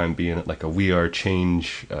one time being at like a We Are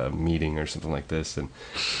Change meeting or something like this, and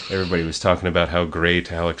everybody was talking about how great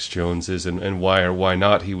Alex Jones is, and why or why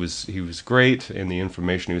not he was great, and the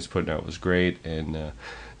information he was putting out was great, and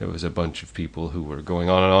there was a bunch of people who were going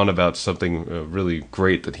on and on about something really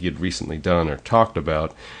great that he had recently done or talked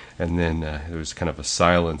about. And then there was kind of a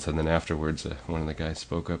silence, and then afterwards one of the guys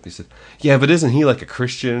spoke up. He said, "Yeah, but isn't he like a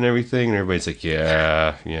Christian and everything?" And everybody's like,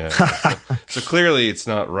 "Yeah." So clearly it's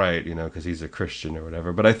not right, because he's a Christian or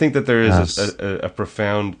whatever. But I think that there is a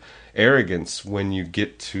profound arrogance when you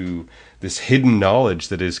get to this hidden knowledge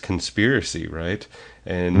that is conspiracy, right?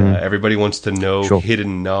 And everybody wants to know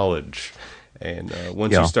hidden knowledge. And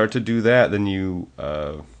once you start to do that, then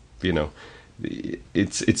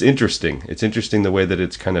it's interesting. It's interesting the way that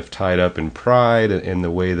it's kind of tied up in pride, and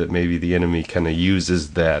the way that maybe the enemy kind of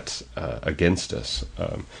uses that against us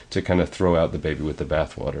to kind of throw out the baby with the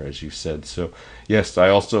bathwater, as you said. So, yes, I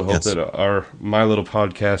also hope that my little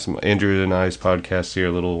podcast, Andrew and I's podcast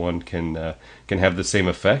here, little one, can have the same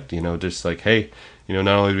effect. Just like, hey, not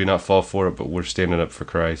only do we not fall for it, but we're standing up for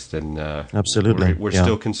Christ, and absolutely, we're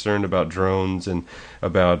still concerned about drones and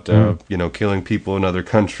about killing people in other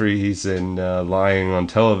countries and lying on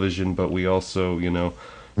television. But we also,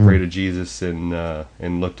 pray to Jesus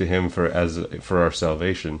and look to Him for our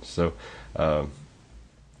salvation. So, who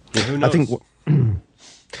knows?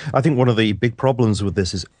 I think one of the big problems with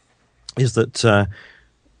this is that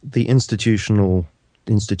the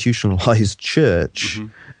institutionalized church.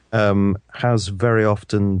 Has very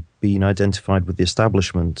often been identified with the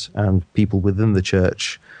establishment, and people within the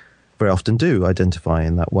church very often do identify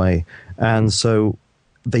in that way. And so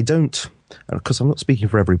they don't, because I'm not speaking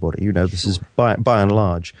for everybody, this is by and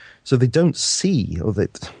large, so they don't see, or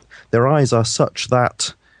that their eyes are such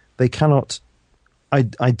that they cannot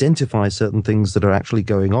identify certain things that are actually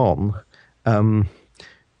going on,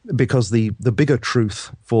 because the bigger truth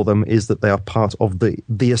for them is that they are part of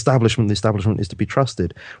the establishment. The establishment is to be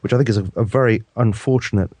trusted, which I think is a very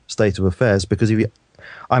unfortunate state of affairs, because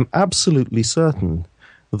I'm absolutely certain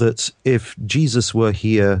that if Jesus were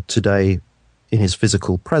here today in his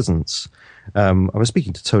physical presence, I was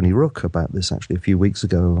speaking to Tony Rook about this actually a few weeks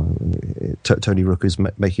ago. Tony Rook is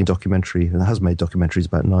making a documentary and has made documentaries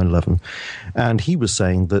about 9/11, and he was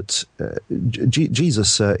saying that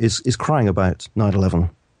Jesus is crying about 9/11.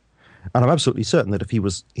 And I'm absolutely certain that if he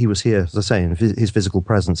was here, as I say, in his physical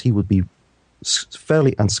presence, he would be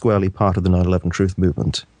fairly and squarely part of the 9/11 truth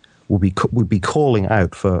movement. Would be calling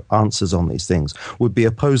out for answers on these things. Would be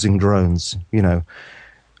opposing drones.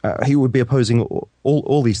 He would be opposing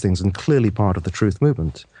all these things, and clearly part of the truth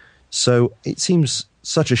movement. So it seems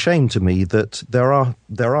such a shame to me that there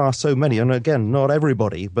are so many, and again, not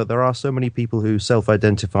everybody, but there are so many people who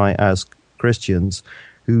self-identify as Christians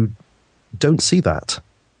who don't see that,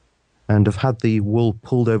 and have had the wool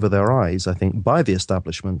pulled over their eyes, I think, by the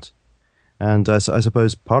establishment. And I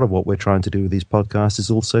suppose part of what we're trying to do with these podcasts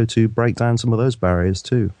is also to break down some of those barriers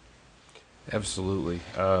too. Absolutely.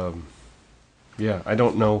 Yeah, I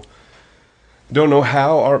don't know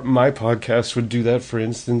how my podcast would do that, for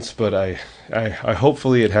instance, but I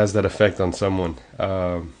hopefully it has that effect on someone,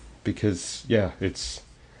 because yeah,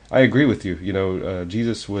 I agree with you.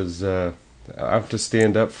 Jesus was out to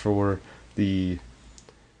stand up for the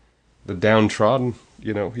downtrodden.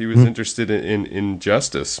 He was interested in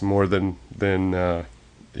justice more than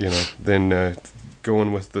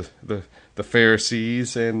going with the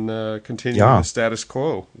Pharisees and continuing the status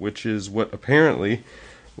quo, which is what apparently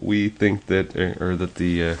we think that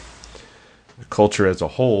the culture as a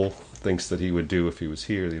whole thinks that he would do if he was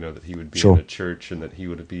here. That he would be in a church and that he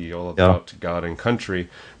would be all about God and country.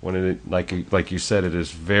 When like you said, it is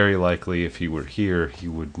very likely if he were here, he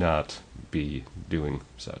would not be doing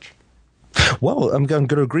such. Well, I'm going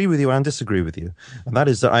to agree with you and disagree with you. And that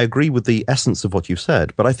is that I agree with the essence of what you've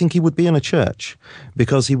said, but I think he would be in a church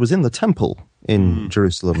because he was in the temple in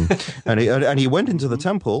Jerusalem, and he went into the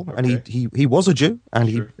temple, and he was a Jew, and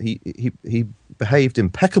he behaved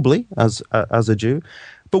impeccably as a Jew.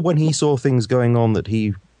 But when he saw things going on that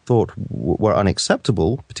he thought were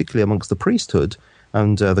unacceptable, particularly amongst the priesthood,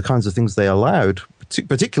 and the kinds of things they allowed,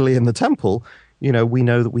 particularly in the temple, we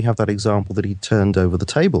know that we have that example that he turned over the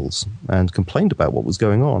tables and complained about what was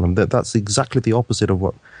going on. And that's exactly the opposite of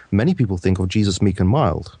what many people think of Jesus meek and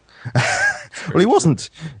mild. Well, he wasn't.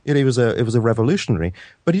 It was a revolutionary,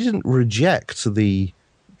 but he didn't reject the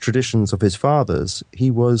traditions of his fathers. He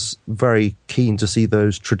was very keen to see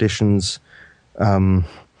those traditions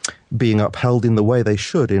being upheld in the way they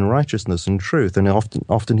should, in righteousness and truth. And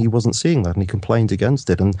often he wasn't seeing that, and he complained against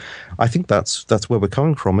it. And I think that's where we're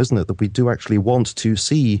coming from, isn't it? That we do actually want to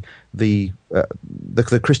see the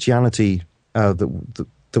Christianity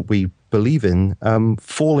that we believe in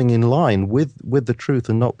falling in line with the truth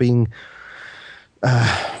and not being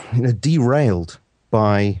derailed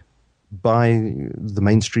by the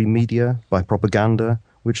mainstream media, by propaganda,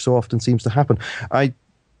 which so often seems to happen. I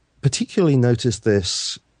particularly noticed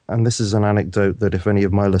this, and this is an anecdote that if any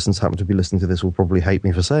of my listeners happen to be listening to this will probably hate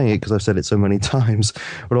me for saying it because I've said it so many times,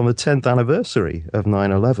 but on the 10th anniversary of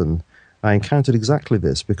 9/11, I encountered exactly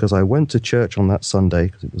this because I went to church on that Sunday,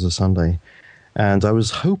 because it was a Sunday, and I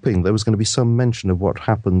was hoping there was going to be some mention of what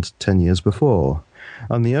happened 10 years before.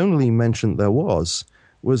 And the only mention there was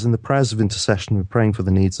in the prayers of intercession of praying for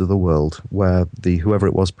the needs of the world, where whoever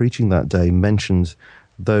it was preaching that day mentioned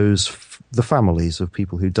the families of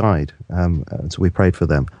people who died. So we prayed for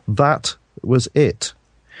them. That was it.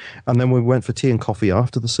 And then we went for tea and coffee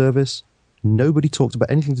after the service. Nobody talked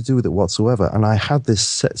about anything to do with it whatsoever. And I had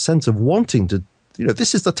this sense of wanting to,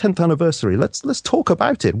 this is the 10th anniversary. Let's talk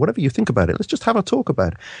about it. Whatever you think about it, let's just have a talk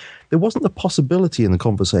about it. There wasn't the possibility in the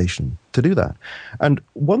conversation to do that. And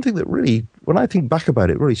one thing that really, when I think back about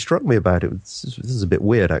it, really struck me about it, this is a bit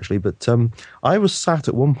weird actually, but I was sat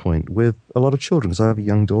at one point with a lot of children, because I have a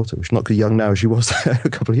young daughter, which is not as young now as she was a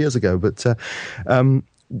couple of years ago, but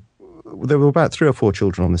there were about 3 or 4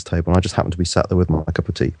 children on this table, and I just happened to be sat there with my cup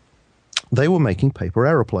of tea. They were making paper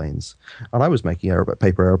aeroplanes, and I was making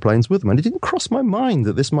paper aeroplanes with them. And it didn't cross my mind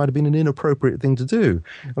that this might have been an inappropriate thing to do.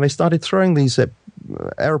 And they started throwing these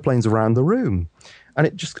aeroplanes around the room. And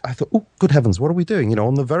I thought, oh, good heavens, what are we doing?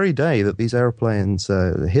 On the very day that these aeroplanes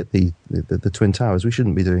hit the Twin Towers, we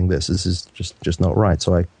shouldn't be doing this. This is just not right.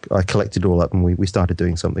 So I collected it all up, and we started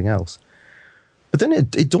doing something else. But then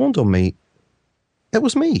it dawned on me, it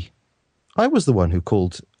was me. I was the one who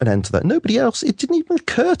called an end to that. Nobody else, it didn't even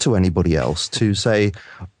occur to anybody else to say,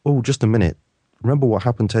 oh, just a minute, remember what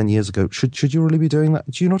happened 10 years ago? Should you really be doing that?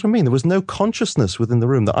 Do you know what I mean? There was no consciousness within the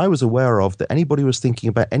room that I was aware of that anybody was thinking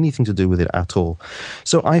about anything to do with it at all.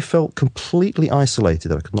 So I felt completely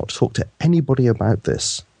isolated. I could not talk to anybody about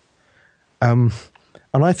this. And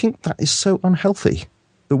I think that is so unhealthy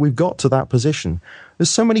that we've got to that position. There's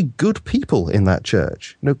so many good people in that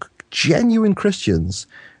church, genuine Christians,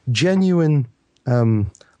 genuine,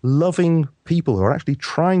 loving people who are actually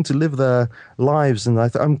trying to live their lives. And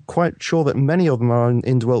I'm quite sure that many of them are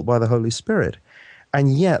indwelt by the Holy Spirit.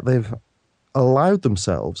 And yet they've allowed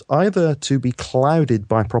themselves either to be clouded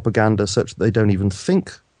by propaganda such that they don't even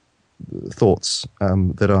think thoughts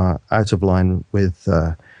that are out of line with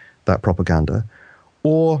that propaganda,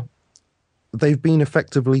 or they've been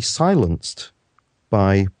effectively silenced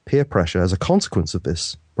by peer pressure as a consequence of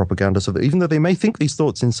this propaganda, so that even though they may think these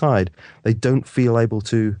thoughts inside, they don't feel able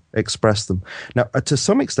to express them. Now, to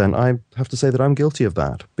some extent, I have to say that I'm guilty of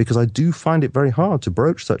that, because I do find it very hard to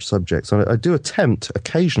broach such subjects. I do attempt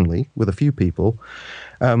occasionally with a few people,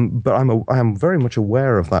 But I am very much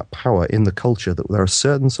aware of that power in the culture, that there are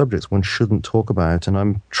certain subjects one shouldn't talk about. And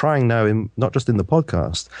I'm trying now, not just in the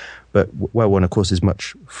podcast, but where one, of course, is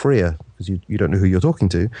much freer because you don't know who you're talking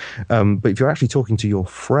to. But if you're actually talking to your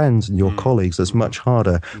friends and your colleagues, that's much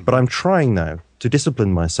harder. But I'm trying now to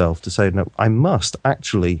discipline myself to say, no, I must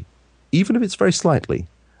actually, even if it's very slightly,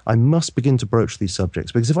 I must begin to broach these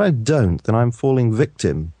subjects. Because if I don't, then I'm falling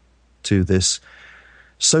victim to this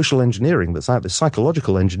social engineering that's out there,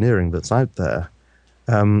 psychological engineering that's out there.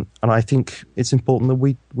 And I think it's important that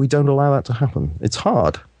we don't allow that to happen. It's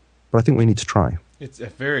hard, but I think we need to try. It's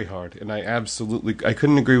very hard, and I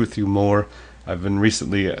couldn't agree with you more. I've been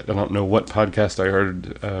recently, I don't know what podcast I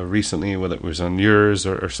heard recently, whether it was on yours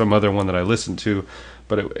or some other one that I listened to,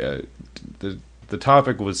 but the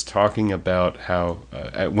topic was talking about how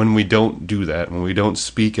when we don't do that, when we don't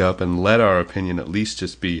speak up and let our opinion at least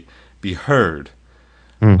just be heard,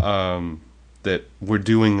 that we're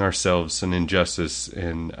doing ourselves an injustice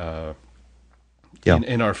and our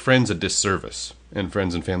friends a disservice, and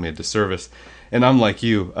friends and family a disservice. And I'm like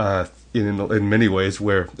you in many ways,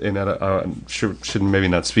 where should maybe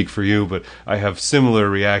not speak for you, but I have similar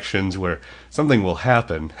reactions where something will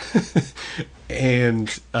happen,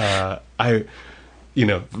 and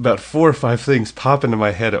about 4 or 5 things pop into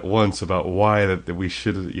my head at once about why that we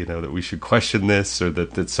should question this, or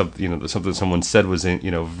that something someone said was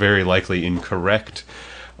very likely incorrect,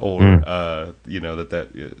 or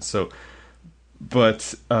so.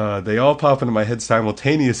 But they all pop into my head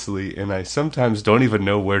simultaneously, and I sometimes don't even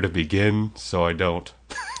know where to begin, so I don't.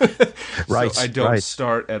 Right. So I don't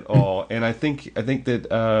start at all, and I think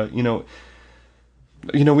that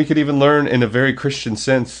we could even learn in a very Christian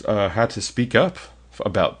sense how to speak up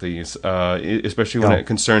about these, especially when it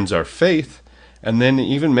concerns our faith. And then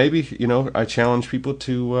even maybe I challenge people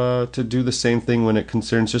to do the same thing when it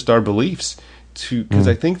concerns just our beliefs, because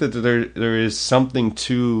I think that there is something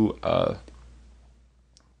to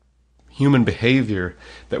human behavior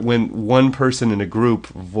that when one person in a group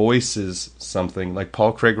voices something, like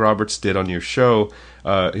Paul Craig Roberts did on your show,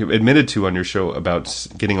 he admitted to on your show about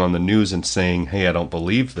getting on the news and saying, "Hey, I don't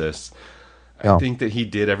believe this." I think that he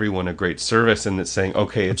did everyone a great service in that, saying,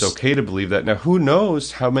 okay, it's okay to believe that. Now, who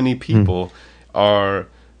knows how many people are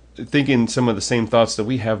thinking some of the same thoughts that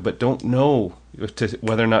we have, but don't know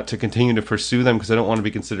whether or not to continue to pursue them because they don't want to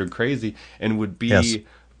be considered crazy, and would be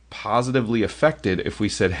positively affected if we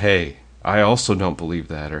said, hey, I also don't believe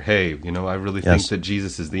that, or hey, I really think that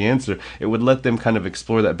Jesus is the answer. It would let them kind of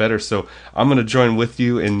explore that better. So I'm going to join with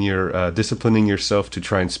you in your disciplining yourself to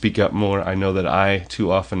try and speak up more. I know that I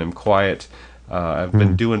too often am quiet. I've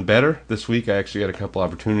been doing better this week. I actually had a couple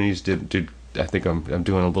opportunities. I think I'm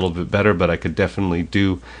doing a little bit better, but I could definitely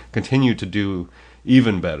continue to do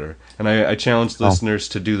even better. And I challenge listeners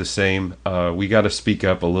to do the same. We got to speak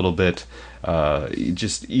up a little bit,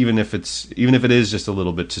 just even if it is just a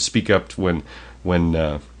little bit, to speak up when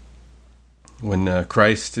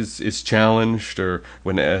Christ is challenged, or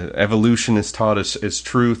when evolution is taught as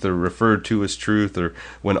truth or referred to as truth, or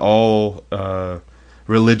when all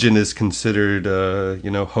religion is considered,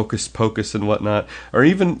 hocus pocus and whatnot, or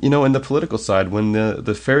even, in the political side, when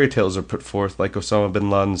the fairy tales are put forth, like Osama bin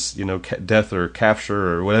Laden's, death or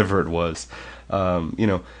capture or whatever it was.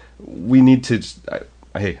 We need to.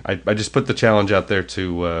 I just put the challenge out there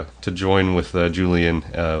to join with Julian.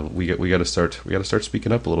 We got to start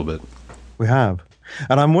speaking up a little bit. We have.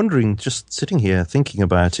 And I'm wondering, just sitting here thinking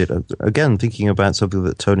about it, again, thinking about something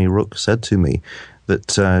that Tony Rook said to me,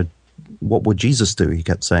 that what would Jesus do, he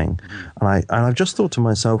kept saying. And I've just thought to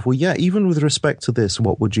myself, well, yeah, even with respect to this,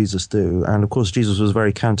 what would Jesus do? And of course, Jesus was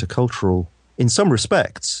very countercultural in some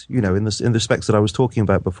respects, in the respects that I was talking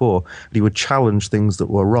about before. He would challenge things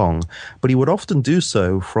that were wrong, but he would often do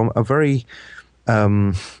so from a very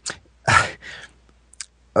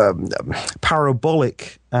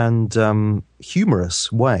parabolic and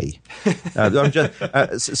humorous way.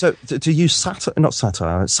 So to use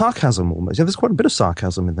sarcasm almost. Yeah, there's quite a bit of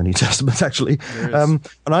sarcasm in the New Testament, actually. And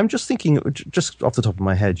I'm just thinking, just off the top of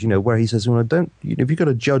my head, where he says, if you've got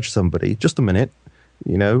to judge somebody, just a minute,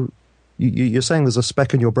 you're saying there's a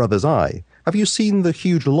speck in your brother's eye. Have you seen the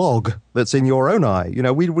huge log that's in your own eye?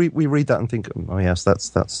 We read that and think, oh yes,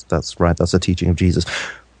 that's right, that's a teaching of Jesus.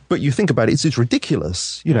 But you think about it, it's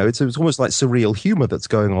ridiculous. It's almost like surreal humor that's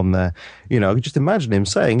going on there. Just imagine him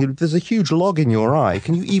saying, "There's a huge log in your eye.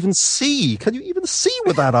 Can you even see?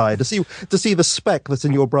 With that eye to see the speck that's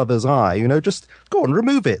in your brother's eye? Just go on,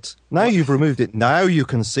 remove it. Now you've removed it. Now you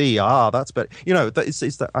can see. That's better.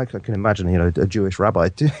 It's that I can imagine. A Jewish rabbi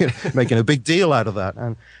making a big deal out of that.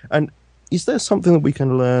 And is there something that we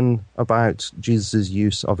can learn about Jesus'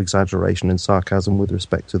 use of exaggeration and sarcasm with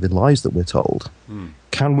respect to the lies that we're told?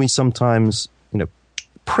 Can we sometimes,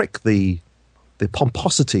 prick the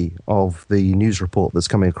pomposity of the news report that's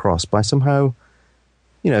coming across by somehow,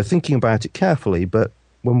 thinking about it carefully, but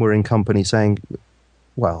when we're in company saying,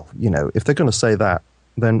 well, if they're going to say that,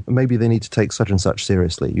 then maybe they need to take such and such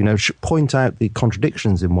seriously. Point out the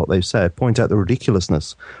contradictions in what they've said, point out the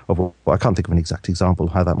ridiculousness of what, I can't think of an exact example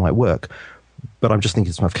of how that might work, but I'm just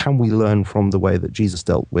thinking to myself, can we learn from the way that Jesus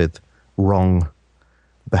dealt with wrong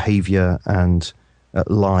behavior and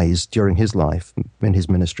lies during his life, in his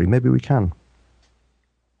ministry? Maybe we can.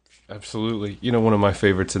 Absolutely. One of my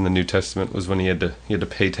favorites in the New Testament was when he had to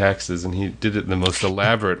pay taxes, and he did it in the most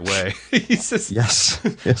elaborate way. He says, yes.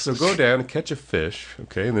 So go down and catch a fish,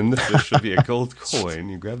 okay, and then the fish will be a gold coin.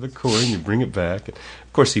 You grab the coin, you bring it back.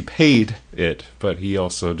 Of course, he paid it, but he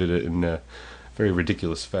also did it in a very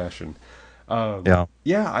ridiculous fashion. I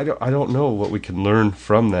don't know what we can learn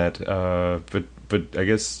from that, but I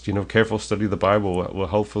guess, careful study of the Bible will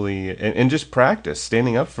hopefully, and just practice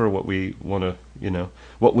standing up for what we want to,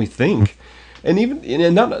 what we think.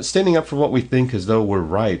 And not standing up for what we think as though we're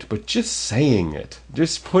right, but just saying it.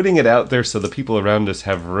 Just putting it out there so the people around us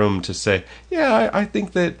have room to say, yeah, I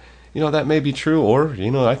think that, that may be true, or,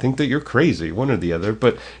 I think that you're crazy, one or the other.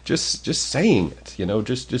 But just saying it,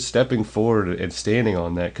 just stepping forward and standing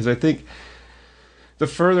on that. Because I think the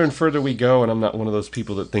further and further we go, and I'm not one of those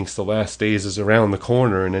people that thinks the last days is around the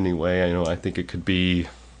corner in any way. I think it could be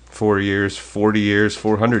 4 years, 40 years,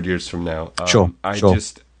 400 years from now. Sure.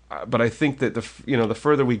 But I think that the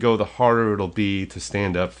further we go, the harder it'll be to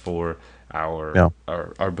stand up for our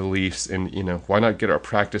beliefs, and why not get our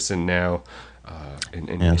practice in now?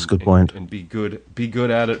 That's a good point. And be good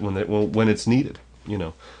at it when it's needed.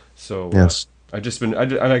 So yes. I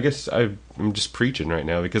guess I'm just preaching right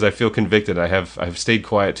now because I feel convicted. I've stayed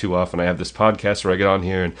quiet too often. I have this podcast where I get on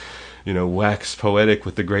here and wax poetic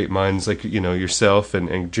with the great minds like yourself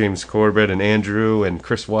and James Corbett and Andrew and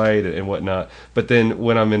Chris White and whatnot. But then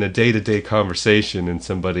when I'm in a day-to-day conversation and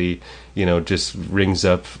somebody just rings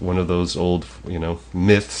up one of those old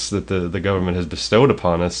myths that the government has bestowed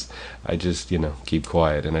upon us, I just keep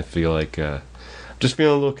quiet, and I feel like just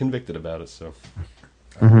feeling a little convicted about it. So.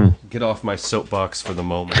 Get off my soapbox for the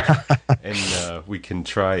moment, and we can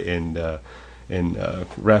try and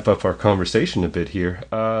wrap up our conversation a bit here.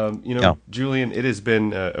 Julian, it has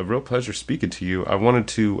been a real pleasure speaking to you. I wanted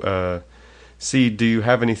to see, do you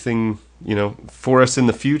have anything for us in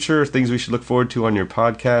the future? Things we should look forward to on your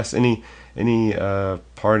podcast? Any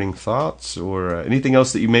parting thoughts or anything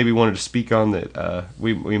else that you maybe wanted to speak on that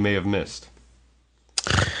we may have missed?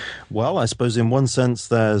 Well, I suppose in one sense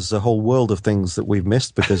there's a whole world of things that we've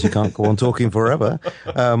missed because you can't go on talking forever.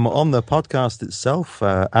 On the podcast itself,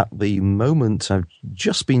 at the moment, I've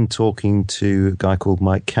just been talking to a guy called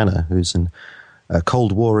Mike Kenner, who's a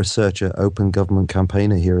Cold War researcher, open government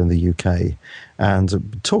campaigner here in the UK,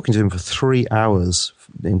 and talking to him for 3 hours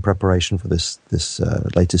in preparation for this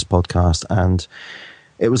latest podcast. And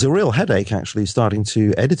it was a real headache, actually, starting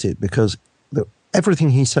to edit it because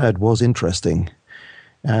everything he said was interesting.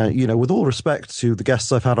 With all respect to the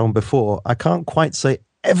guests I've had on before, I can't quite say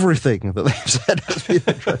everything that they've said has been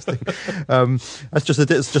interesting.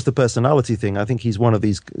 It's just a personality thing. I think he's one of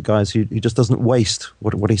these guys who just doesn't waste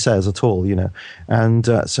what he says at all, And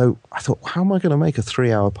so I thought, how am I going to make a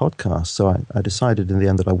 3-hour podcast? So I decided in the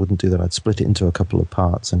end that I wouldn't do that. I'd split it into a couple of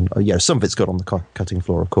parts. And some of it's got on the cutting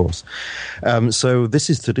floor, of course. So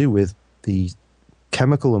this is to do with the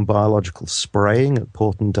chemical and biological spraying at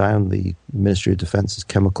Porton Down, the Ministry of Defence's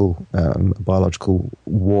chemical biological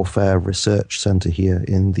warfare research centre here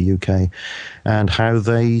in the UK, and how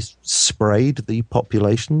they sprayed the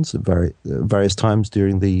populations at various times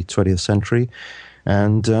during the 20th century.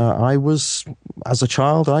 And as a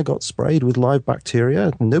child, I got sprayed with live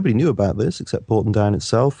bacteria. Nobody knew about this except Porton Down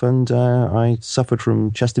itself, and I suffered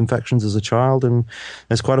from chest infections as a child, and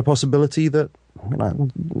there's quite a possibility that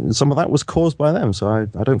some of that was caused by them. So I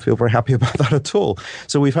don't feel very happy about that at all.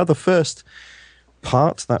 So we've had the first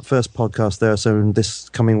part, that first podcast there. So in this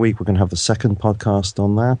coming week, we're going to have the second podcast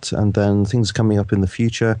on that. And then things coming up in the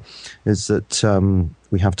future is that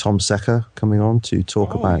we have Tom Secker coming on to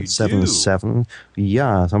talk about 7-7.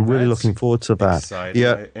 Yeah, I'm really looking forward to that. Exciting.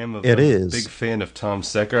 Yeah, I'm a big fan of Tom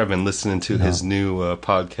Secker. I've been listening to his new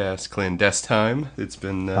podcast, Clandestine. It's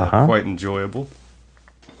been quite enjoyable.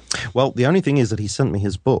 Well, the only thing is that he sent me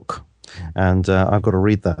his book. and I've got to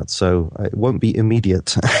read that, so it won't be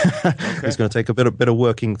immediate. Okay. It's going to take a bit of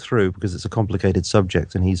working through because it's a complicated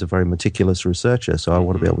subject, and he's a very meticulous researcher. So I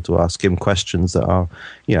want to be able to ask him questions that are,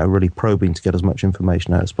 really probing to get as much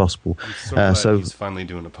information out as possible. I'm so glad he's finally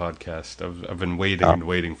doing a podcast. I've been waiting and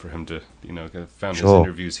waiting for him to, found his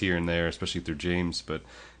interviews here and there, especially through James, but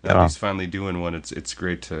now he's finally doing one. It's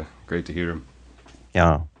great to hear him.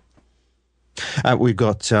 Yeah. We've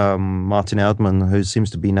got Martin Erdman, who seems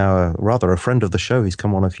to be now rather a friend of the show. He's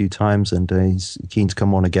come on a few times, and he's keen to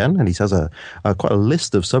come on again. And he has quite a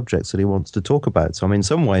list of subjects that he wants to talk about. So, I mean, in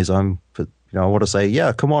some ways, I want to say,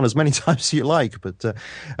 yeah, come on as many times as you like. But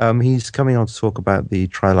he's coming on to talk about the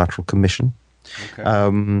Trilateral Commission.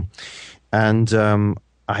 Okay. I'm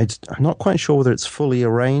not quite sure whether it's fully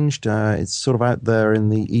arranged. It's sort of out there in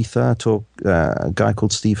the ether. A guy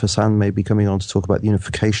called Steve Hassan may be coming on to talk about the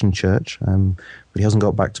Unification Church. But he hasn't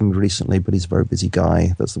got back to me recently, but he's a very busy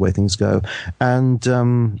guy. That's the way things go.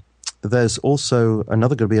 And there's also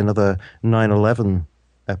going to be another 9/11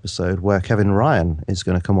 episode where Kevin Ryan is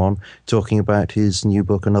going to come on talking about his new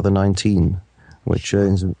book, Another 19, which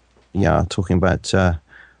is, talking about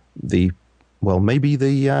maybe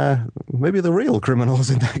the real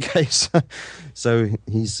criminals in that case. So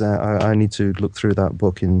I need to look through that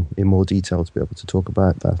book in more detail to be able to talk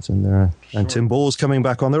about that. And Tim Ball's coming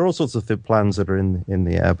back on. There are all sorts of plans that are in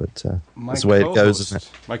the air, but that's the way it goes, isn't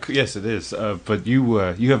it? Yes, it is. But you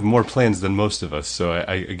have more plans than most of us, so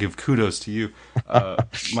I give kudos to you.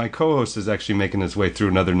 My co-host is actually making his way through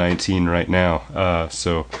Another 19 right now.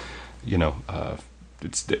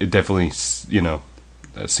 It definitely,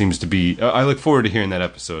 seems to be. I look forward to hearing that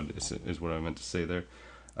episode. Is what I meant to say there.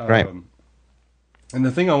 Right. And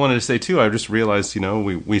the thing I wanted to say too, I just realized,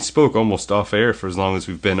 we spoke almost off air for as long as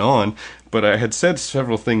we've been on, but I had said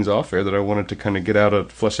several things off air that I wanted to kind of get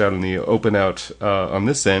out, flesh out in the open out on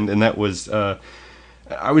this end, and that was,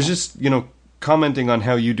 I was just, commenting on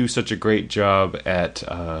how you do such a great job at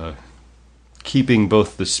keeping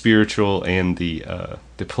both the spiritual and the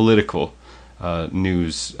political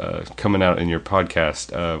news coming out in your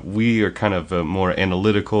podcast. We are kind of more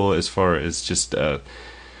analytical as far as just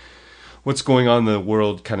what's going on in the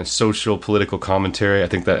world, kind of social, political commentary. I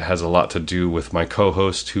think that has a lot to do with my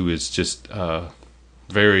co-host, who is just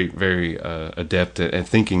very, very adept at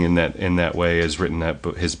thinking in that way, has written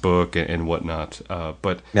his book and whatnot.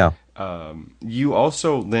 You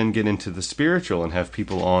also then get into the spiritual and have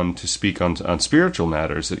people on to speak on spiritual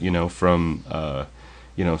matters, from not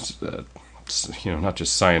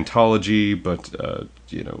just Scientology, but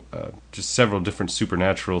just several different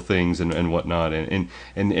supernatural things and whatnot, and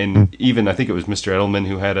even I think it was Mr. Edelman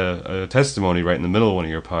who had a testimony right in the middle of one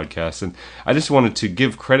of your podcasts, and I just wanted to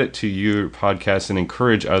give credit to your podcast and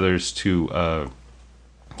encourage others to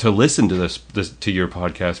listen to to your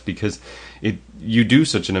podcast, because you do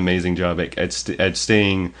such an amazing job at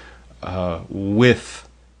staying with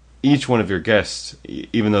each one of your guests,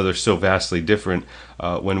 even though they're so vastly different,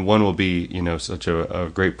 when one will be, such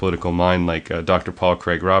a great political mind like Dr. Paul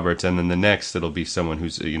Craig Roberts, and then the next it'll be someone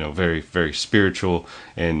who's, very, very spiritual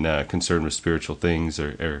and concerned with spiritual things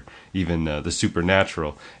or even the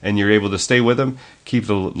supernatural. And you're able to stay with them, keep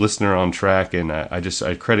the listener on track, and I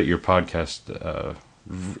credit your podcast.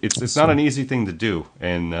 It's not an easy thing to do,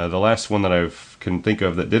 and the last one that I can think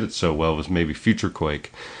of that did it so well was maybe Futurequake.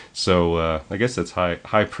 So I guess that's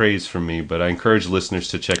high praise from me, but I encourage listeners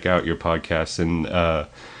to check out your podcast. And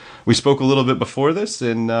we spoke a little bit before this,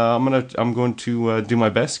 and I'm going to do my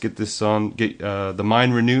best get the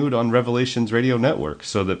Mind Renewed on Revelations Radio Network,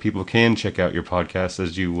 so that people can check out your podcast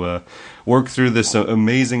as you work through this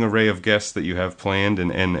amazing array of guests that you have planned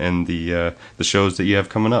and the shows that you have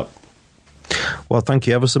coming up. Well, thank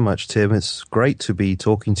you ever so much, Tim. It's great to be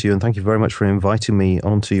talking to you, and thank you very much for inviting me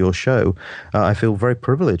onto your show. I feel very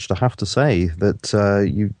privileged, I have to say, that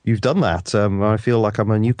you've done that. I feel like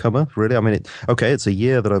I'm a newcomer, really. I mean, it's a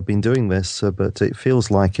year that I've been doing this, but it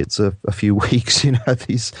feels like it's a few weeks.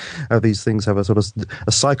 These things have a sort of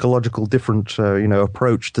a psychological different,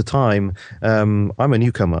 approach to time. I'm a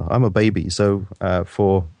newcomer. I'm a baby. So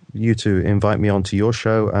for you to invite me onto your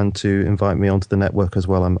show and to invite me onto the network as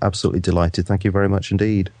well, I'm absolutely delighted. Thank you very much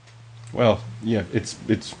indeed. Well, yeah, it's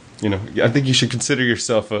I think you should consider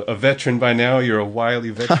yourself a veteran by now. You're a wily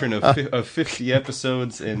veteran of 50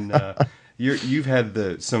 episodes, and you've had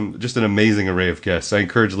just an amazing array of guests. I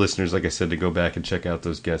encourage listeners, like I said, to go back and check out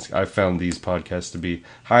those guests. I found these podcasts to be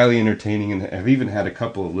highly entertaining, and I've even had a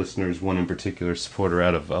couple of listeners, one in particular, a supporter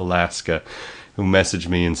out of Alaska, who messaged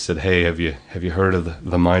me and said, "Hey, have you heard of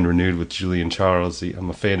the Mind Renewed with Julian Charles? I'm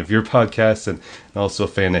a fan of your podcast and also a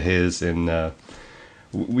fan of his." And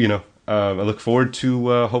I look forward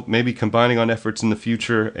to hope maybe combining on efforts in the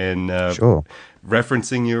future and Sure.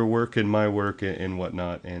 referencing your work and my work and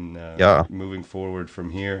whatnot, and moving forward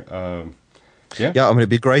from here. Yeah, I mean, it'd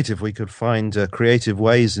be great if we could find creative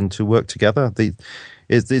ways and to work together.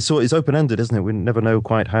 It's open-ended, isn't it? We never know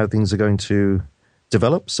quite how things are going to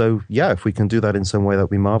develop. So, yeah, if we can do that in some way, that'd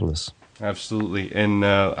be marvelous. Absolutely. And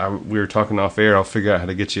we were talking off air. I'll figure out how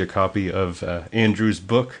to get you a copy of Andrew's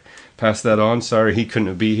book. Pass that on. Sorry he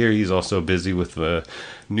couldn't be here. He's also busy with the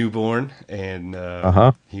newborn, and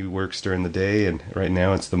he works during the day. And right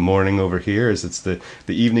now it's the morning over here, as it's the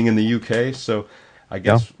evening in the UK. So I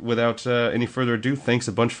guess without any further ado, thanks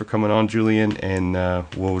a bunch for coming on, Julian, and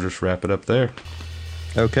we'll just wrap it up there.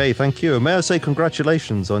 Okay, thank you. May I say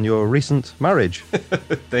congratulations on your recent marriage?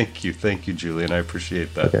 Thank you, Julian. I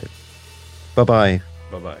appreciate that. Okay. Bye-bye.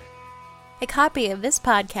 Bye-bye. A copy of this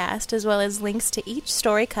podcast, as well as links to each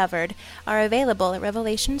story covered, are available at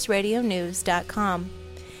revelationsradionews.com.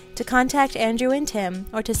 To contact Andrew and Tim,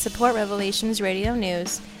 or to support Revelations Radio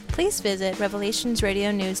News, please visit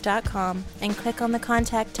revelationsradionews.com and click on the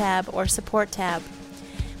Contact tab or Support tab.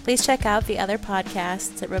 Please check out the other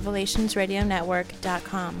podcasts at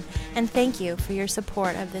revelationsradionetwork.com, and thank you for your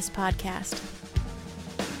support of this podcast.